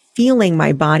feeling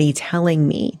my body telling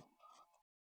me,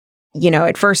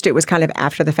 at first it was kind of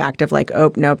after the fact of like,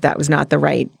 oh, nope, that was not the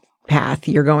right path.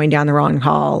 You're going down the wrong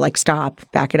hall, like stop,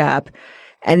 back it up.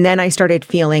 And then I started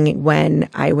feeling when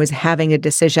I was having a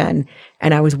decision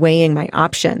and I was weighing my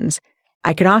options,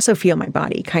 I could also feel my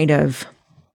body kind of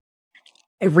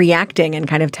reacting and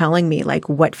kind of telling me like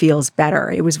what feels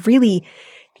better. It was really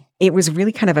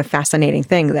kind of a fascinating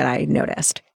thing that I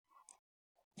noticed.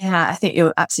 Yeah, I think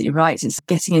you're absolutely right. It's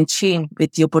getting in tune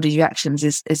with your body's reactions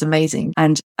is amazing.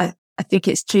 And I think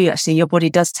it's true, actually. Your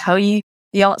body does tell you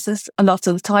the answers a lot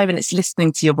of the time, and it's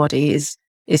listening to your body is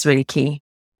really key.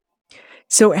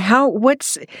 So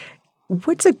what's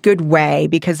a good way,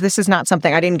 because this is not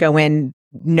something, I didn't go in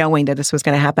knowing that this was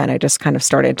going to happen. I just kind of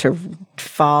started to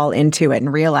fall into it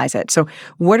and realize it. So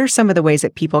what are some of the ways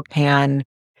that people can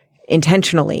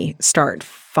intentionally start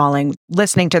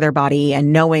listening to their body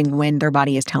and knowing when their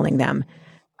body is telling them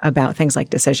about things like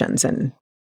decisions? And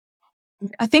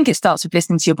I think it starts with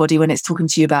listening to your body when it's talking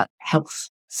to you about health.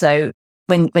 So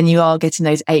when you are getting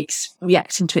those aches,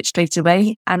 reacting to it straight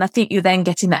away. And I think you're then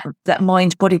getting that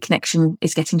mind-body connection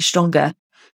is getting stronger.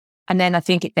 And then I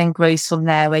think it then grows from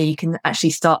there, where you can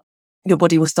actually your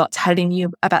body will start telling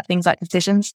you about things like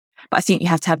decisions. But I think you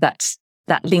have to have that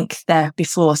link there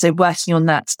before. So working on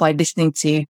that by listening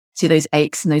to those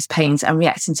aches and those pains and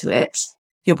reacting to it,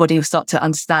 your body will start to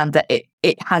understand that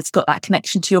it has got that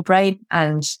connection to your brain.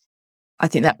 And I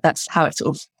think that's how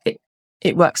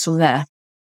it works from there.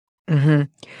 Mm-hmm.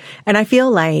 And I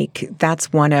feel like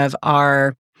that's one of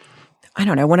our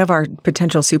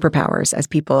potential superpowers as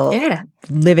people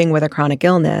living with a chronic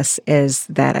illness, is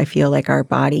that I feel like our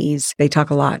bodies, they talk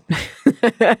a lot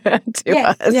to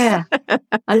us. Yeah.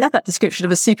 I love that description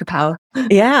of a superpower.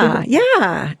 Yeah.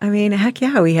 Heck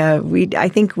yeah. I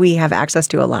think we have access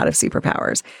to a lot of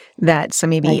superpowers that some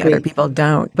maybe other people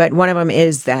don't. But one of them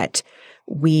is that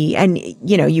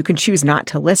you can choose not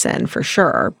to listen for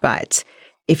sure, but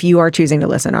if you are choosing to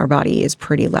listen, our body is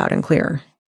pretty loud and clear.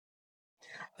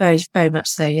 Very, very much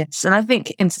so, yes. And I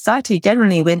think in society,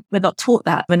 generally, we're not taught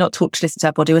that. We're not taught to listen to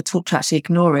our body. We're taught to actually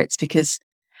ignore it, because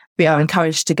we are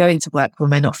encouraged to go into work when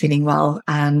we're not feeling well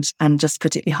and just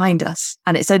put it behind us.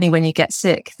 And it's only when you get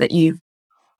sick, that you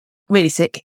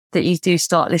do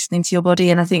start listening to your body.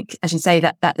 And I think, as you say,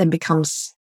 that then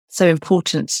becomes so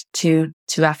important to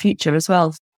our future as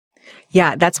well.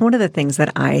 Yeah, that's one of the things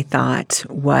that I thought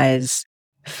was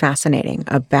fascinating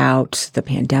about the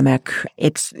pandemic.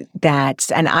 It's that,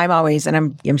 and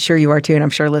I'm sure you are too, and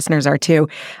I'm sure listeners are too.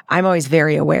 I'm always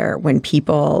very aware when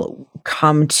people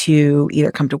come to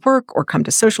work or come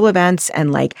to social events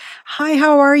and like, hi,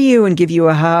 how are you? And give you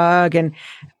a hug. And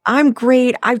I'm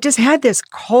great. I've just had this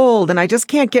cold and I just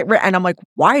can't get rid. And I'm like,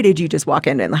 why did you just walk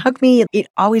in and hug me? It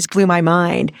always blew my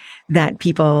mind that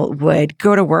people would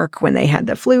go to work when they had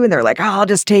the flu and they're like, oh, I'll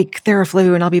just take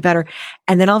Theraflu and I'll be better.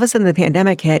 And then all of a sudden the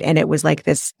pandemic hit and it was like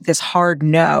this hard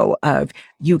no of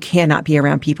you cannot be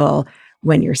around people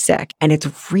when you're sick. And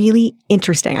it's really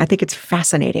interesting. I think it's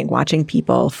fascinating watching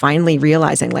people finally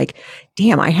realizing like,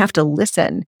 damn, I have to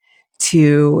listen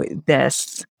to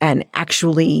this and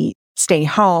actually stay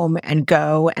home and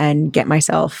go and get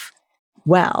myself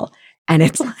well. And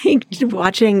it's like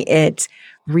watching it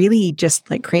really just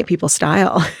like cramp people's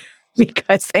style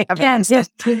because they have, Yes.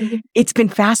 it's been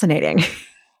fascinating.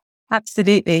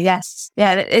 Absolutely. Yes.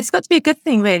 Yeah. It's got to be a good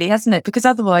thing really, hasn't it? Because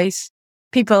otherwise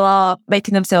people are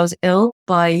making themselves ill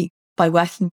by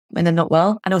working when they're not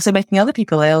well, and also making other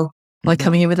people ill by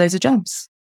coming in with loads of germs.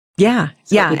 Yeah.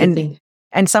 It's got to be a good thing.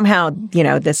 And somehow,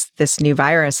 this new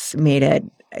virus made it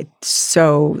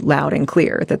so loud and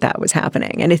clear that was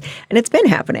happening. And it's been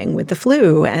happening with the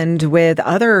flu and with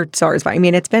other SARS. I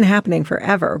mean, it's been happening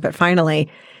forever, but finally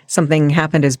something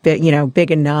happened as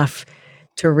big enough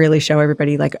to really show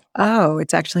everybody like, oh,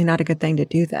 it's actually not a good thing to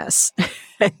do this.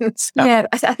 Yeah,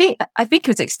 I think it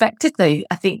was expected though.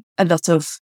 I think a lot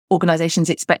of organizations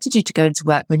expected you to go into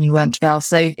work when you weren't well.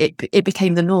 So it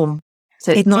became the norm.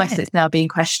 So it's nice that it's now being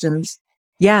questioned.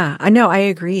 Yeah, I know. I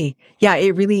agree. Yeah,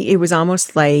 it was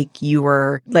almost like you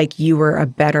were a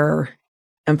better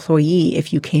employee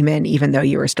if you came in, even though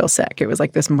you were still sick. It was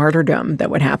like this martyrdom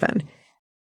that would happen.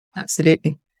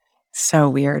 Absolutely. So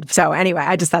weird. So anyway,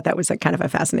 I just thought that was like kind of a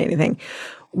fascinating thing.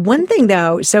 One thing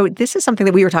though, so this is something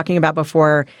that we were talking about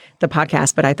before the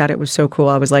podcast, but I thought it was so cool.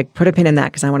 I was like, put a pin in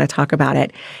that because I want to talk about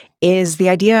it, is the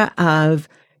idea of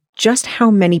just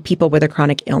how many people with a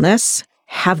chronic illness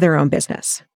have their own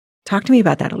business. Talk to me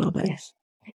about that a little bit. Yes.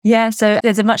 Yeah. So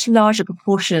there's a much larger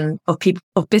proportion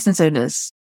of business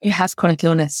owners who have chronic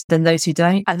illness than those who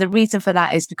don't. And the reason for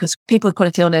that is because people with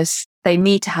chronic illness, they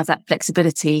need to have that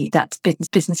flexibility that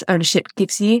business ownership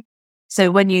gives you. So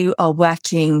when you are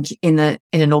working in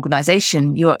an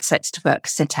organization, you're expected to work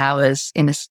set hours in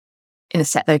a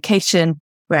set location,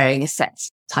 wearing a set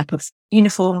type of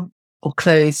uniform or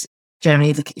clothes,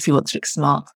 generally if you want to look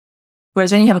smart.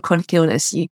 Whereas when you have a chronic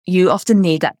illness, you often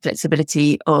need that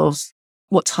flexibility of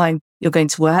what time you're going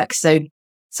to work. So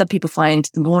some people find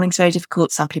the mornings very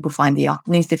difficult. Some people find the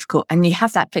afternoons difficult. And you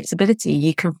have that flexibility.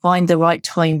 You can find the right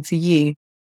time for you.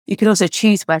 You can also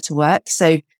choose where to work.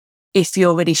 So if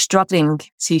you're really struggling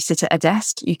to sit at a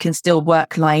desk, you can still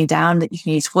work lying down. That you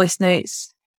can use voice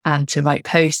notes and to write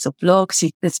posts or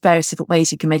blogs. There's various different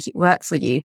ways you can make it work for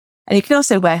you. And you can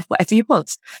also wear whatever you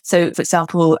want. So, for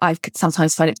example, I could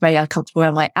sometimes find it very uncomfortable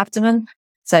around my abdomen.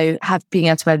 So, being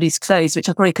able to wear loose clothes, which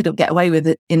I probably couldn't get away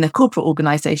with in a corporate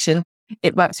organization,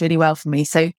 it works really well for me.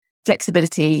 So,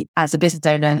 flexibility as a business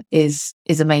owner is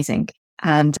amazing.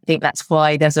 And I think that's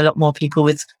why there's a lot more people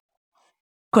with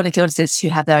chronic illnesses who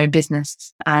have their own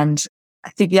business. And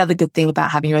I think the other good thing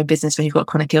about having your own business when you've got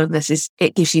chronic illness is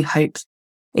it gives you hope.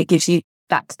 It gives you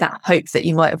back that hope that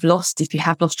you might have lost. If you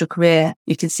have lost your career,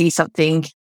 you can see something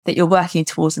that you're working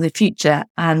towards in the future.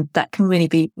 And that can really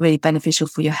be really beneficial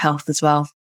for your health as well.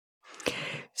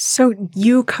 So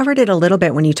you covered it a little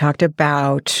bit when you talked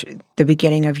about the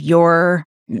beginning of your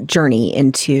journey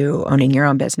into owning your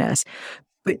own business.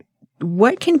 But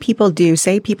what can people do?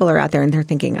 Say people are out there and they're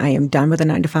thinking, I am done with a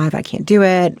 9-to-5. I can't do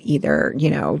it. Either,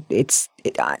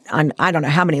 on, I don't know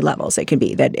how many levels it can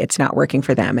be that it's not working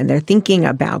for them. And they're thinking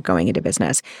about going into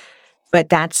business. But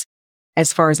that's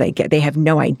as far as they get. They have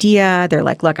no idea. They're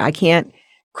like, look, I can't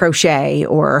crochet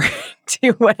or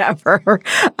do whatever.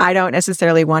 I don't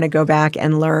necessarily want to go back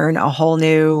and learn a whole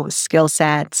new skill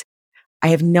set. I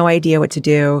have no idea what to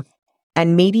do.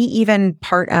 And maybe even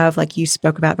part of, like you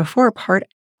spoke about before, part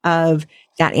of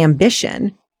that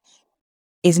ambition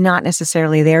is not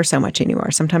necessarily there so much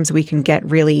anymore. Sometimes we can get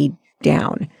really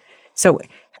down. So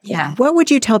yeah, what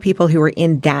would you tell people who are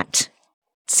in that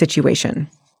situation?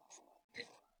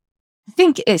 I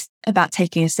think it's about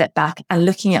taking a step back and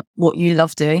looking at what you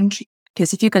love doing.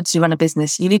 Because if you're going to run a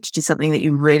business, you need to do something that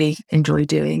you really enjoy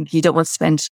doing. You don't want to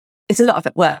spend, it's a lot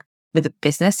of work with a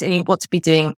business, and you want to be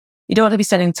doing, you don't want to be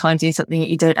spending time doing something that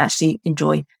you don't actually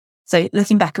enjoy. So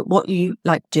looking back at what you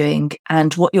like doing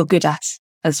and what you're good at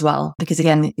as well, because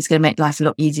again, it's going to make life a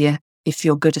lot easier if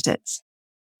you're good at it.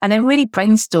 And then really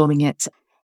brainstorming it.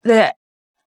 There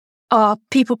are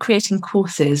people creating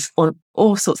courses on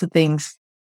all sorts of things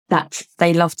that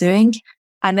they love doing.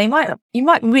 And you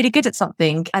might be really good at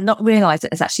something and not realize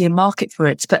that there's actually a market for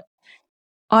it. But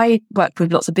I work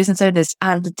with lots of business owners,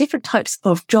 and the different types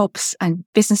of jobs and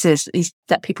businesses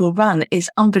that people run is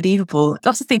unbelievable.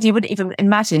 Lots of things you wouldn't even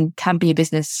imagine can be a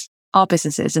business, are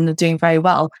businesses, and they're doing very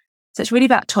well. So it's really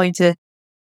about trying to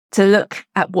look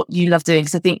at what you love doing.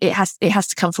 Because I think it has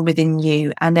to come from within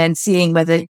you, and then seeing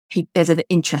whether there's an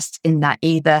interest in that,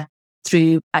 either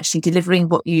through actually delivering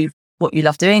what you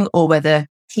love doing, or whether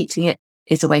teaching it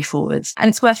is a way forward. And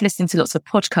it's worth listening to lots of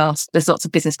podcasts. There's lots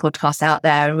of business podcasts out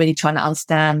there, and really trying to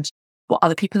understand what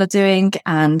other people are doing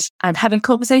and having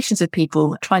conversations with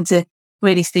people, trying to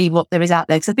really see what there is out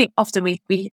there. Because I think often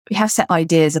we have set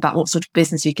ideas about what sort of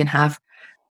business you can have.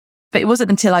 But it wasn't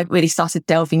until I really started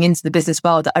delving into the business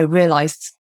world that I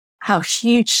realized how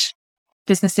huge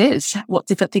business is, what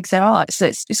different things there are. So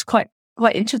it's quite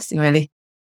interesting, really.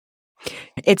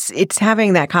 It's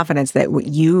having that confidence that what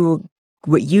you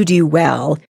do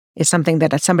well is something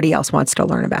that somebody else wants to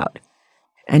learn about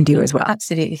and do as well.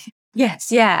 Absolutely.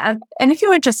 Yes. Yeah. And if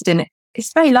you're interested in it,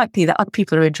 it's very likely that other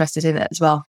people are interested in it as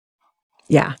well.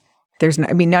 Yeah.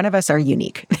 None of us are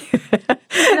unique.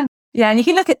 Yeah. And you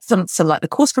can look at some like the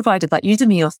course providers like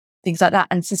Udemy or things like that,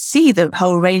 and to see the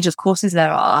whole range of courses there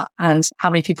are and how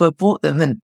many people have bought them.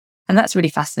 And that's really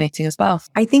fascinating as well.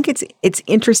 I think it's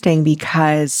interesting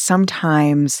because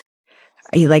sometimes,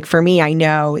 like for me, I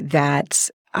know that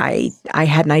I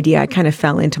had an idea. I kind of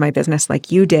fell into my business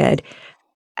like you did.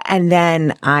 And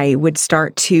then I would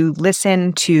start to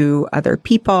listen to other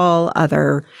people,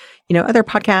 other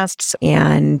podcasts.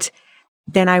 And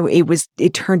then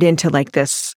it turned into like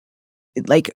this,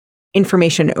 like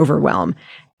information overwhelm.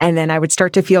 And then I would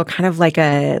start to feel kind of like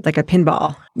a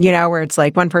pinball, where it's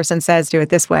like one person says, do it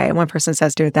this way. And one person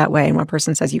says, do it that way. And one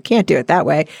person says, you can't do it that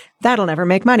way. That'll never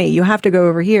make money. You have to go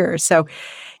over here. So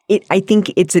I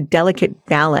think it's a delicate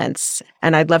balance.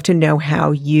 And I'd love to know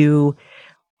how you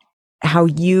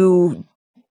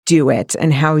do it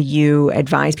and how you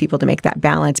advise people to make that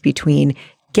balance between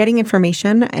getting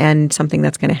information and something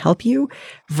that's going to help you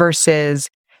versus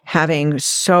having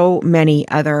so many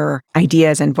other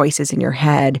ideas and voices in your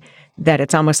head that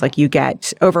it's almost like you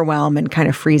get overwhelmed and kind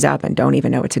of freeze up and don't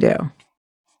even know what to do.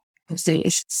 Absolutely.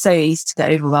 It's so easy to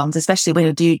get overwhelmed, especially when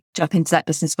you do jump into that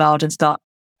business world and start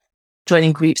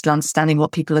joining groups and understanding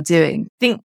what people are doing. I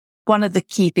think one of the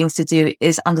key things to do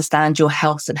is understand your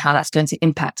health and how that's going to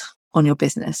impact on your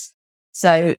business.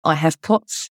 So I have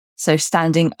POTS. So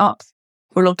standing up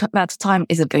for a long amount of time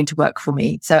isn't going to work for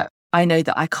me. So I know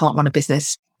that I can't run a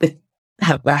business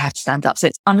where I have to stand up. So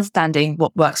it's understanding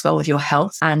what works well with your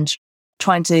health and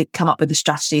trying to come up with a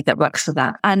strategy that works for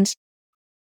that. And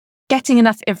getting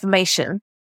enough information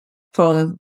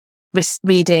from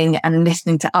reading and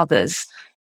listening to others,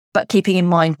 but keeping in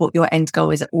mind what your end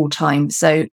goal is at all times.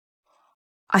 So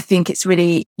I think it's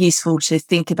really useful to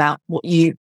think about what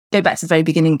you go back to the very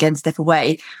beginning again, step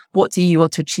away. What do you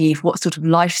want to achieve? What sort of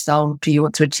lifestyle do you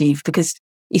want to achieve? Because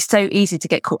it's so easy to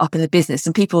get caught up in the business,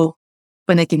 and people,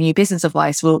 when they're giving you business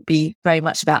advice, will be very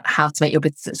much about how to make your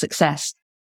business a success.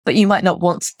 But you might not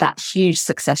want that huge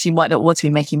success. You might not want to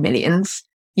be making millions.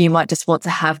 You might just want to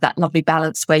have that lovely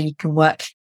balance where you can work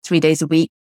 3 days a week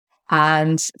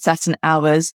and certain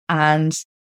hours, and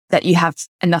that you have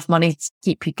enough money to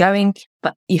keep you going,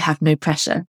 but you have no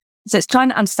pressure. So it's trying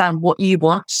to understand what you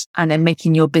want and then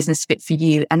making your business fit for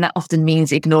you. And that often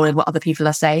means ignoring what other people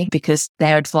are saying because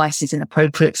their advice isn't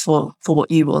appropriate for what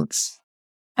you want.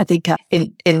 I think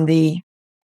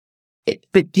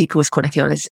with people's chronic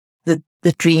illness, the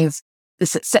dreams, the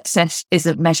success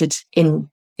isn't measured in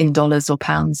dollars or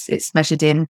pounds. It's measured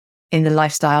in the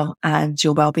lifestyle and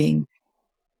your well-being.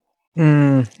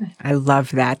 I love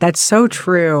that. That's so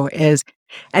true.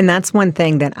 And that's one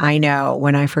thing that I know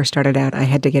when I first started out, I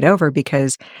had to get over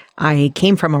because I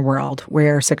came from a world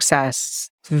where success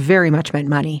very much meant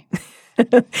money.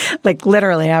 Like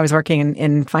literally, I was working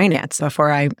in finance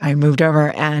before I moved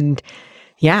over. And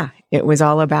yeah, it was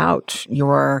all about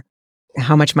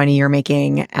how much money you're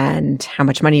making and how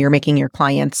much money you're making your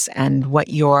clients and what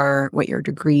your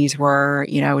degrees were.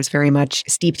 It was very much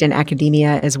steeped in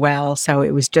academia as well. So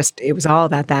it was all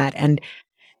about that.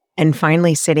 And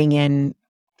finally sitting in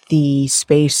the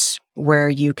space where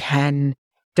you can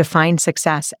define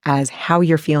success as how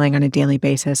you're feeling on a daily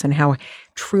basis and how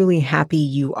truly happy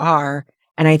you are.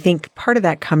 And I think part of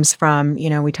that comes from,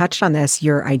 we touched on this,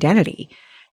 your identity,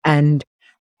 and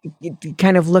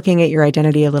kind of looking at your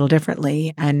identity a little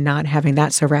differently and not having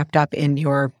that so wrapped up in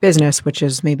your business, which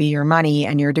is maybe your money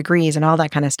and your degrees and all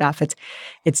that kind of stuff. It's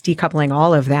decoupling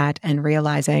all of that and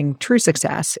realizing true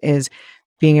success is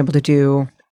being able to do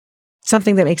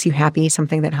something that makes you happy,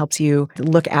 something that helps you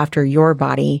look after your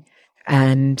body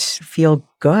and feel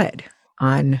good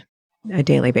on a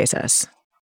daily basis.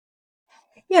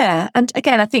 Yeah. And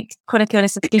again, I think chronic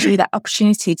illness gives you that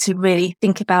opportunity to really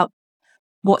think about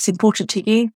what's important to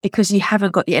you, because you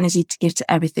haven't got the energy to give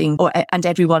to everything and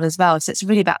everyone as well. So it's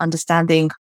really about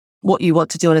understanding what you want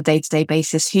to do on a day-to-day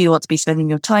basis, who you want to be spending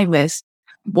your time with,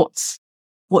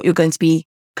 what you're going to be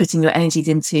putting your energies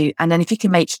into. And then if you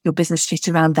can make your business fit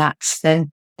around that,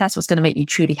 then that's what's going to make you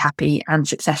truly happy and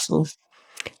successful.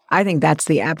 I think that's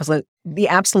the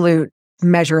absolute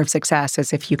measure of success,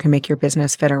 is if you can make your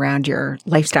business fit around your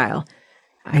lifestyle.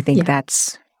 I think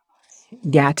that's,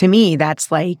 to me,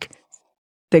 that's like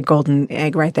the golden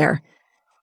egg right there.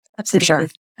 Absolutely. For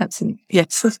sure. Absolutely.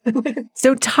 Yes.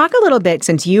 So talk a little bit,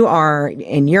 since you are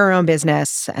in your own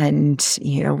business and,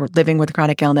 we're living with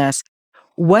chronic illness,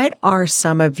 what are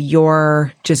some of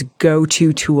your just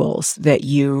go-to tools that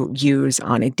you use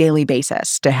on a daily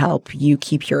basis to help you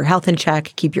keep your health in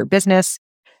check, keep your business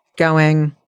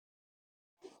going?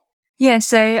 Yeah,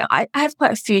 so I have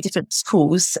quite a few different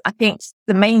tools. I think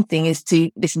the main thing is to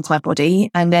listen to my body.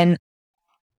 And then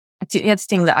I think the other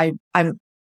thing that I'm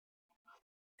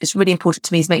it's really important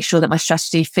to me is make sure that my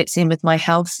strategy fits in with my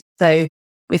health. So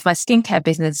with my skincare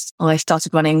business, I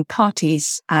started running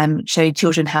parties and showing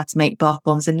children how to make bath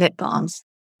bombs and lip balms,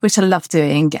 which I love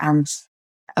doing. And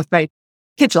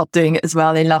kids love doing it as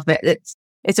well. They love it.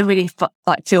 It's a really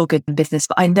feel good business,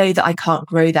 but I know that I can't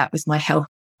grow that with my health.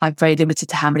 I'm very limited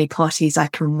to how many parties I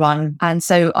can run. And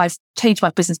so I've changed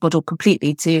my business model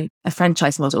completely to a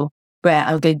franchise model where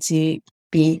I'm going to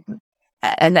be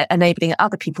enabling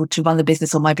other people to run the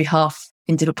business on my behalf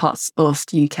in different parts of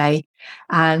the UK.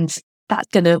 And that's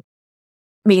going to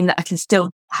mean that I can still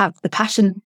have the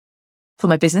passion for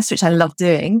my business, which I love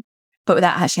doing, but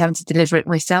without actually having to deliver it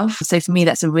myself. So for me,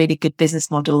 that's a really good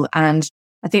business model. And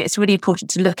I think it's really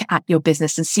important to look at your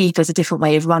business and see if there's a different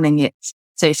way of running it.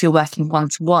 So if you're working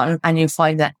one-to-one and you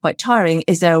find that quite tiring,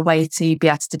 is there a way to be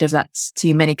able to deliver that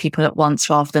to many people at once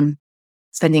rather than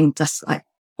spending just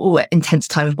intense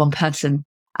time with one person?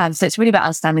 So it's really about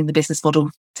understanding the business model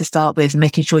to start with and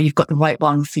making sure you've got the right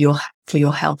one for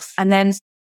your health. And then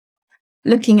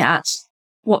looking at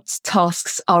what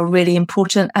tasks are really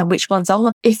important and which ones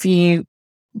aren't. If you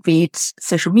read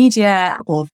social media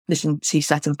or listen to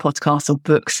certain podcasts or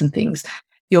books and things,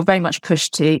 you're very much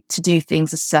pushed to do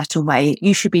things a certain way.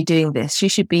 You should be doing this. You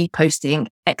should be posting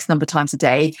X number of times a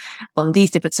day on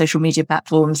these different social media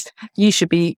platforms. You should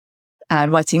be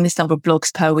writing this number of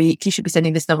blogs per week. You should be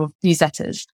sending this number of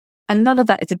newsletters. And none of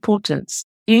that is important.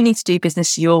 You need to do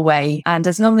business your way. And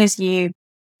as long as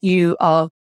you are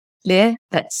clear,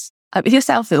 that's with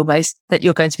yourself almost, that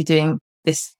you're going to be doing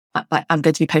this. I'm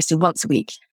going to be posting once a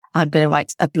week. I'm going to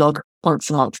write a blog once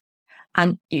a month.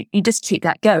 And you just keep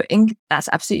that going. That's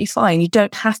absolutely fine. You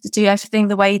don't have to do everything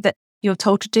the way that you're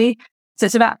told to do. So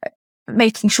it's about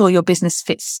making sure your business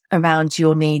fits around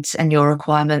your needs and your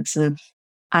requirements,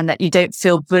 and that you don't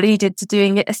feel bullied into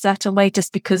doing it a certain way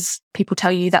just because people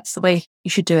tell you that's the way you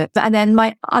should do it. And then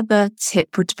my other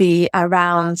tip would be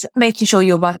around making sure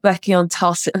you're working on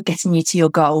tasks that are getting you to your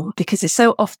goal, because it's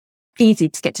so often easy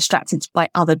to get distracted by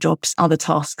other jobs, other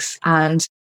tasks, and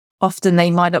often they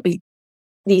might not be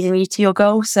leading you to your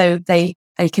goal. So they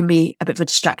can be a bit of a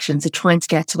distraction. So trying to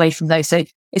get away from those. So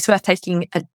it's worth taking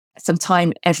some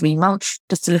time every month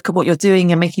just to look at what you're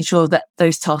doing and making sure that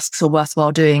those tasks are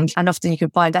worthwhile doing. And often you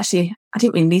can find, actually, I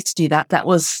didn't really need to do that.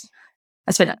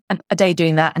 I spent a day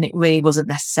doing that and it really wasn't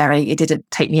necessary. It didn't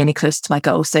take me any closer to my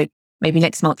goal. So maybe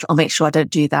next month I'll make sure I don't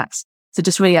do that. So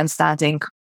just really understanding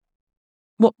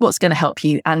what's going to help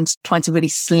you and trying to really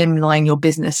slimline your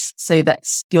business so that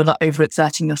you're not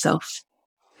overexerting yourself.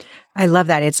 I love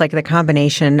that. It's like the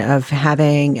combination of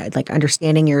having,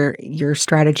 understanding your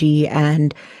strategy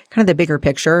and kind of the bigger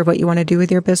picture of what you want to do with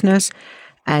your business,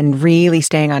 and really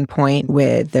staying on point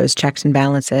with those checks and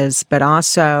balances, but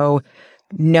also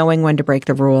knowing when to break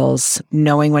the rules,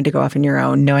 knowing when to go off on your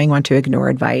own, knowing when to ignore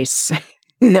advice,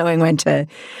 knowing when to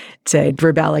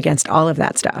rebel against all of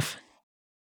that stuff.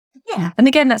 Yeah. And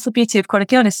again, that's the beauty of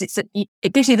chronic illness. It's that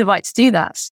it gives you the right to do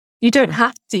that. You don't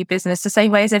have to do business the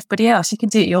same way as everybody else. You can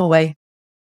do it your way.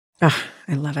 Oh,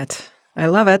 I love it. I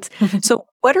love it. So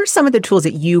what are some of the tools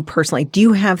that do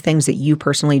you have things that you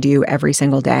personally do every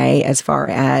single day as far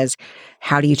as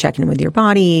how do you check in with your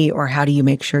body, or how do you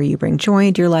make sure you bring joy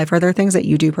into your life? Are there things that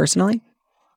you do personally?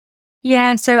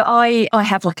 Yeah. So I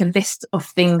have a list of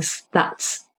things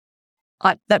that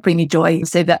bring me joy,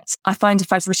 so that I find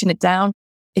if I've written it down,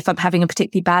 if I'm having a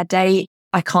particularly bad day,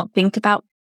 I can't think about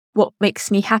what makes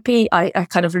me happy. I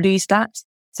kind of lose that.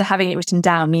 So having it written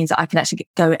down means that I can actually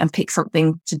go and pick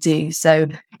something to do. So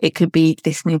it could be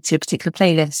listening to a particular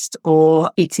playlist,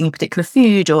 or eating a particular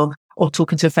food, or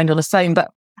talking to a friend on the phone.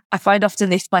 But I find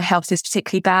often if my health is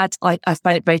particularly bad, I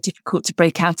find it very difficult to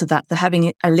break out of that. So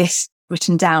having a list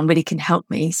written down really can help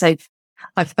me. So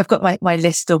I've got my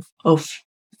list of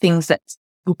things that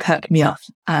will perk me up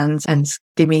and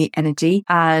give me energy.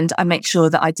 And I make sure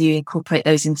that I do incorporate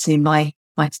those into my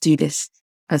to-do list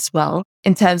as well.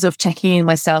 In terms of checking in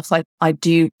myself, I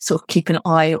do sort of keep an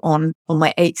eye on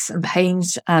my aches and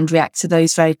pains and react to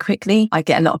those very quickly. I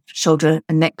get a lot of shoulder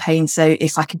and neck pain. So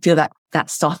if I can feel that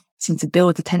starting to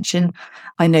build the tension,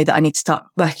 I know that I need to start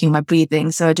working on my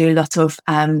breathing. So I do a lot of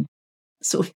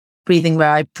sort of breathing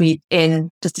where I breathe in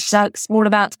just a small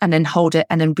amount and then hold it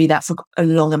and then breathe out for a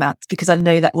long amount, because I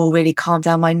know that will really calm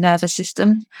down my nervous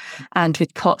system. And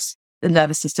with POTS, the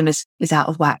nervous system is out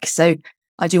of whack. So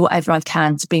I do whatever I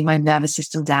can to bring my nervous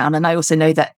system down. And I also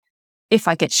know that if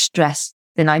I get stressed,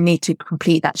 then I need to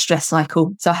complete that stress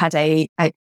cycle. So I had a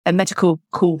medical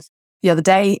call the other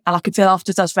day, and I could feel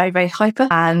afterwards I was very, very hyper.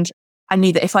 And I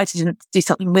knew that if I didn't do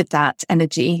something with that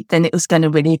energy, then it was going to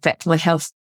really affect my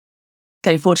health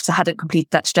going forward, because I hadn't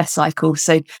completed that stress cycle.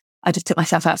 So I just took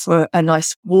myself out for a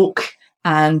nice walk,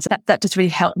 and that just really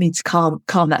helped me to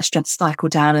calm that stress cycle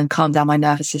down and calm down my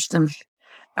nervous system.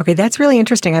 Okay, that's really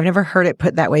interesting. I've never heard it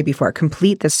put that way before.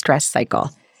 Complete the stress cycle.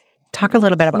 Talk a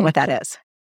little bit about what that is.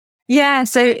 Yeah,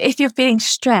 so if you're feeling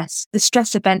stressed, the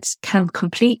stress events can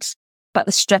complete, but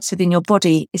the stress within your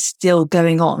body is still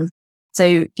going on.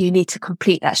 So you need to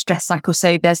complete that stress cycle.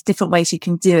 So there's different ways you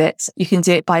can do it. You can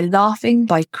do it by laughing,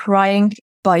 by crying,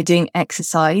 by doing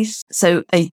exercise. So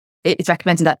it's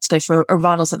recommended that to go for a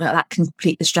run or something like that can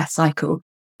complete the stress cycle.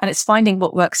 And it's finding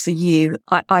what works for you.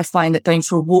 I find that going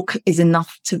for a walk is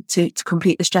enough to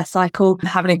complete the stress cycle.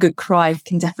 Having a good cry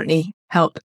can definitely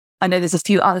help. I know there's a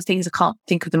few other things, I can't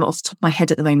think of them off the top of my head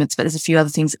at the moment, but there's a few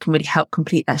other things that can really help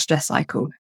complete that stress cycle.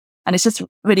 And it's just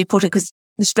really important because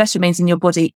the stress remains in your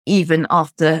body even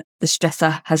after the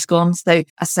stressor has gone. So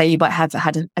I say you might have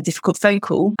had a difficult phone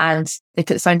call and they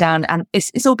put the phone down and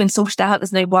it's all been sorted out.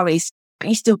 There's no worries, but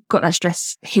you still got that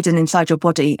stress hidden inside your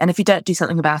body. And if you don't do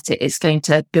something about it, it's going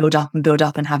to build up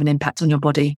and have an impact on your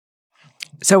body.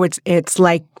 So it's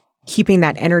like keeping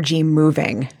that energy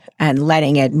moving and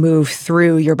letting it move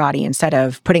through your body instead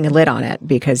of putting a lid on it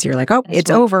because you're like, oh, it's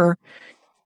over.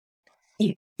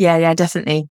 Yeah,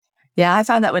 definitely. Yeah, I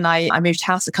found that when I moved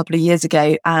house a couple of years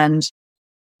ago, and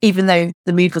even though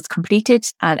the move was completed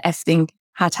and everything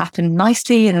had happened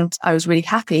nicely and I was really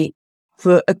happy,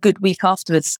 for a good week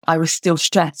afterwards, I was still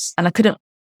stressed and I couldn't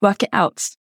work it out.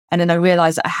 And then I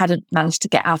realized that I hadn't managed to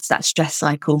get out of that stress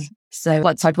cycle. So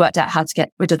once I'd worked out how to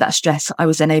get rid of that stress, I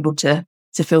was then able to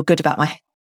feel good about my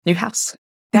new house.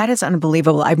 That is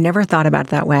unbelievable. I've never thought about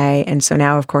it that way. And so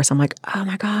now, of course, I'm like, oh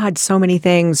my God, so many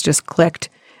things just clicked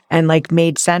and like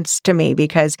made sense to me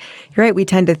because you're right. We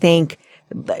tend to think,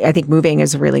 I think moving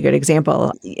is a really good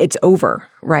example. It's over,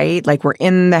 right? Like we're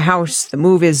in the house, the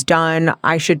move is done.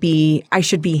 I should be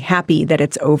happy that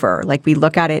it's over. Like we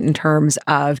look at it in terms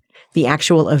of the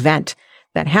actual event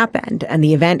that happened and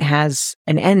the event has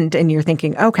an end and you're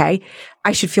thinking, okay,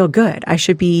 I should feel good. I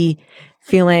should be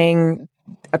feeling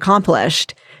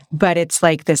accomplished. But it's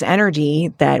like this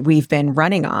energy that we've been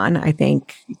running on, I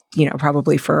think,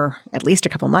 probably for at least a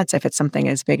couple months, if it's something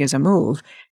as big as a move,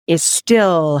 is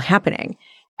still happening.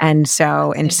 And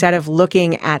so instead of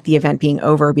looking at the event being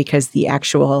over because the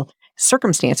actual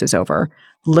circumstance is over,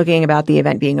 looking about the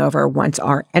event being over once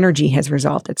our energy has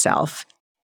resolved itself,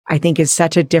 I think is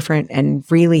such a different and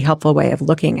really helpful way of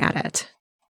looking at it.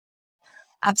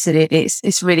 Absolutely.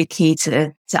 It's really key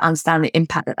to understand the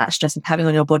impact that stress is having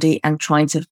on your body and trying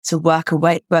to work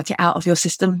it out of your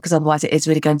system, because otherwise it is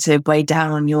really going to weigh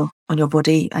down on your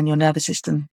body and your nervous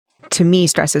system. To me,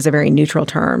 stress is a very neutral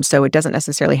term, so it doesn't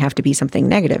necessarily have to be something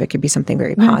negative. It could be something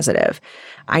very positive.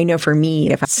 I know for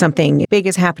me, if something big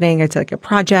is happening, it's like a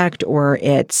project or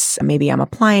it's maybe I'm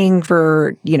applying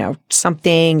for,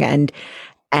 something and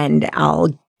I'll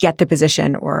get the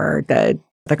position or the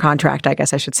contract, I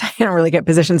guess I should say. I don't really get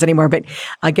positions anymore, but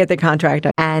I'll get the contract.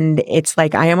 And it's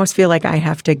like, I almost feel like I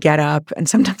have to get up. And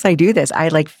sometimes I do this. I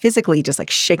like physically just like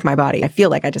shake my body. I feel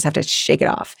like I just have to shake it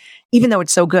off. Even though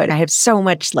it's so good, I have so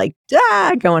much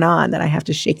going on that I have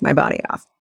to shake my body off.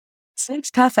 So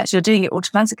it's perfect. You're doing it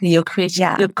automatically. You're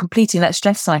completing that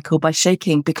stress cycle by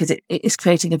shaking because it is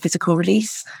creating a physical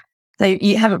release. So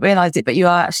you haven't realized it, but you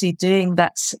are actually doing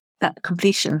that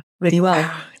completion really well.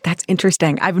 That's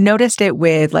interesting. I've noticed it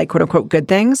with like quote unquote good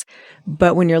things,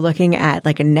 but when you're looking at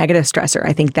like a negative stressor,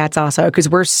 I think that's also because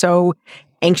we're so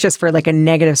anxious for like a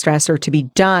negative stressor to be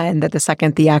done that the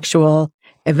second the actual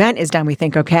event is done, we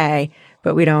think, okay,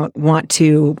 but we don't want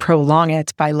to prolong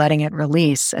it by letting it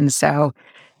release. And so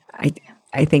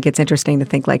I think it's interesting to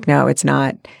think like, no, it's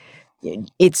not,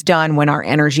 it's done when our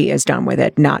energy is done with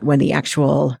it, not when the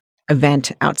actual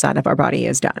event outside of our body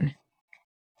is done.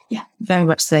 Yeah, very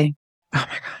much so. Oh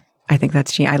my God. I think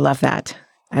that's genius. I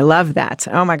love that.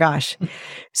 Oh my gosh.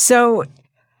 So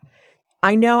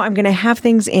I know I'm going to have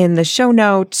things in the show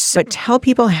notes, but tell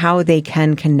people how they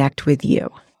can connect with you.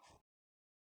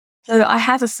 So I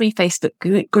have a free Facebook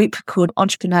group called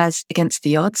Entrepreneurs Against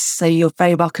the Odds. So you're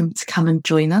very welcome to come and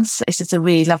join us. It's just a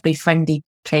really lovely, friendly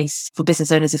place for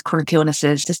business owners with chronic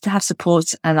illnesses, just to have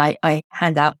support. And I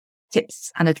hand out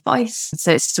tips and advice.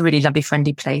 So it's just a really lovely,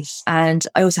 friendly place. And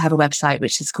I also have a website,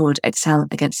 which is called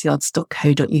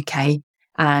excelagainsttheodds.co.uk.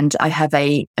 And I have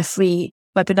a free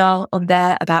webinar on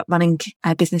there about running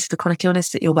a business for chronic illness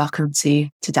that you're welcome to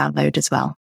download as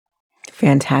well.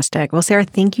 Fantastic. Well, Sarah,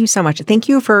 thank you so much. Thank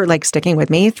you for sticking with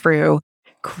me through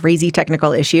crazy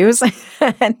technical issues.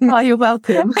 Oh, you're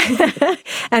welcome.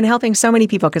 And helping so many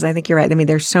people, because I think you're right. I mean,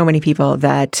 there's so many people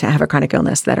that have a chronic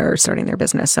illness that are starting their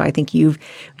business. So I think you've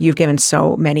given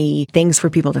so many things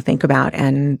for people to think about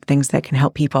and things that can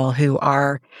help people who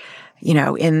are,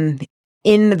 in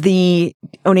the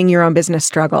owning your own business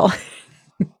struggle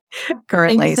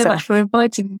currently. Thank you so much for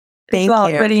inviting me. Thank you.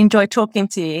 I really enjoyed talking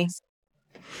to you.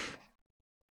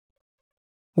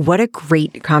 What a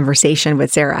great conversation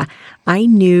with Sarah. I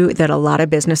knew that a lot of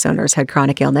business owners had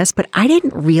chronic illness, but I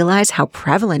didn't realize how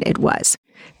prevalent it was.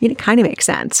 It kind of makes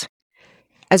sense.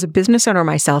 As a business owner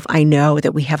myself, I know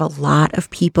that we have a lot of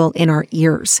people in our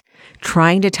ears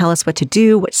trying to tell us what to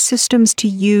do, what systems to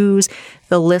use.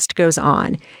 The list goes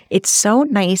on. It's so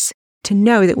nice to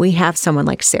know that we have someone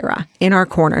like Sarah in our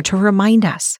corner to remind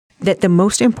us that the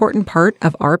most important part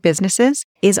of our businesses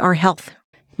is our health.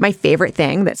 My favorite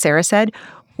thing that Sarah said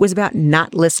was about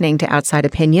not listening to outside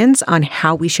opinions on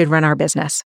how we should run our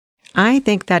business. I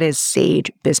think that is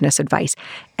sage business advice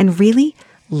and really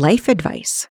life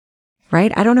advice,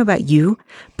 right? I don't know about you,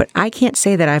 but I can't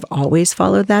say that I've always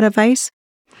followed that advice.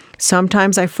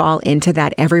 Sometimes I fall into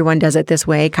that everyone does it this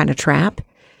way kind of trap,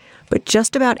 but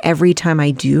just about every time I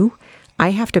do,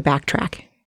 I have to backtrack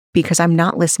because I'm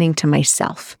not listening to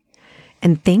myself.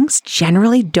 And things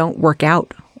generally don't work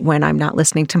out when I'm not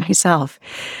listening to myself.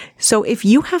 So if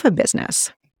you have a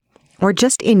business or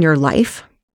just in your life,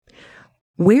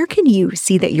 where can you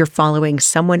see that you're following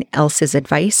someone else's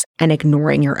advice and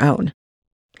ignoring your own?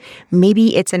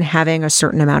 Maybe it's in having a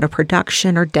certain amount of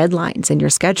production or deadlines in your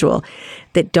schedule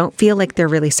that don't feel like they're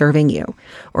really serving you.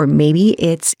 Or maybe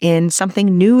it's in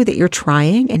something new that you're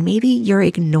trying and maybe you're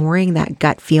ignoring that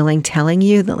gut feeling telling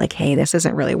you that hey, this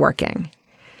isn't really working.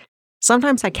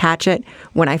 Sometimes I catch it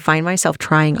when I find myself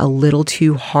trying a little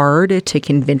too hard to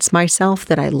convince myself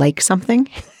that I like something.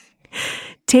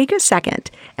 Take a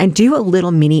second and do a little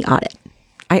mini audit.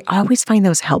 I always find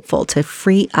those helpful to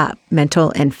free up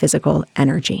mental and physical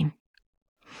energy.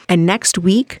 And next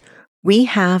week, we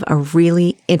have a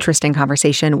really interesting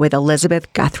conversation with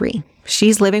Elizabeth Guthrie.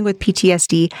 She's living with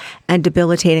PTSD and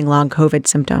debilitating long COVID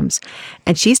symptoms,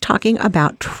 and she's talking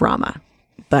about trauma.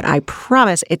 But I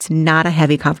promise it's not a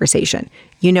heavy conversation.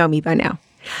 You know me by now.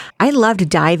 I loved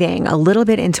diving a little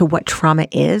bit into what trauma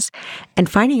is and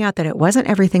finding out that it wasn't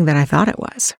everything that I thought it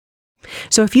was.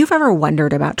 So if you've ever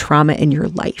wondered about trauma in your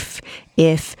life,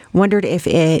 wondered if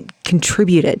it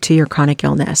contributed to your chronic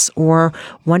illness, or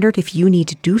wondered if you need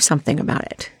to do something about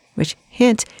it, which,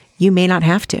 hint, you may not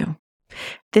have to.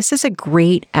 This is a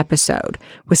great episode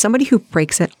with somebody who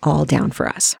breaks it all down for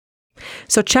us.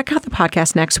 So check out the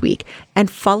podcast next week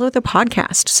and follow the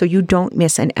podcast so you don't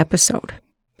miss an episode.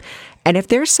 And if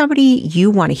there's somebody you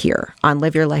want to hear on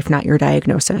Live Your Life, Not Your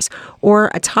Diagnosis,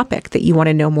 or a topic that you want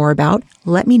to know more about,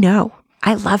 let me know.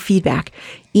 I love feedback.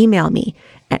 Email me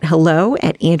at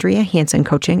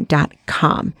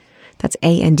hello@AndreaHansonCoaching.com. That's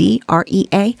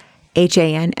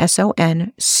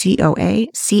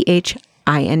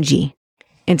AndreaHansonCoaching.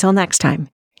 Until next time,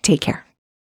 take care.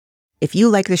 If you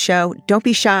like the show, don't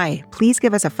be shy. Please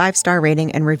give us a 5-star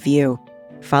rating and review.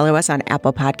 Follow us on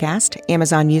Apple Podcast,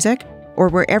 Amazon Music, or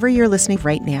wherever you're listening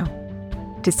right now.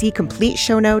 To see complete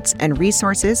show notes and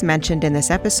resources mentioned in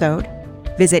this episode,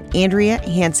 visit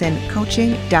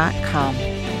AndreaHansonCoaching.com.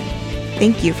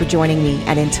 Thank you for joining me,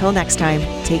 and until next time,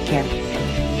 take care.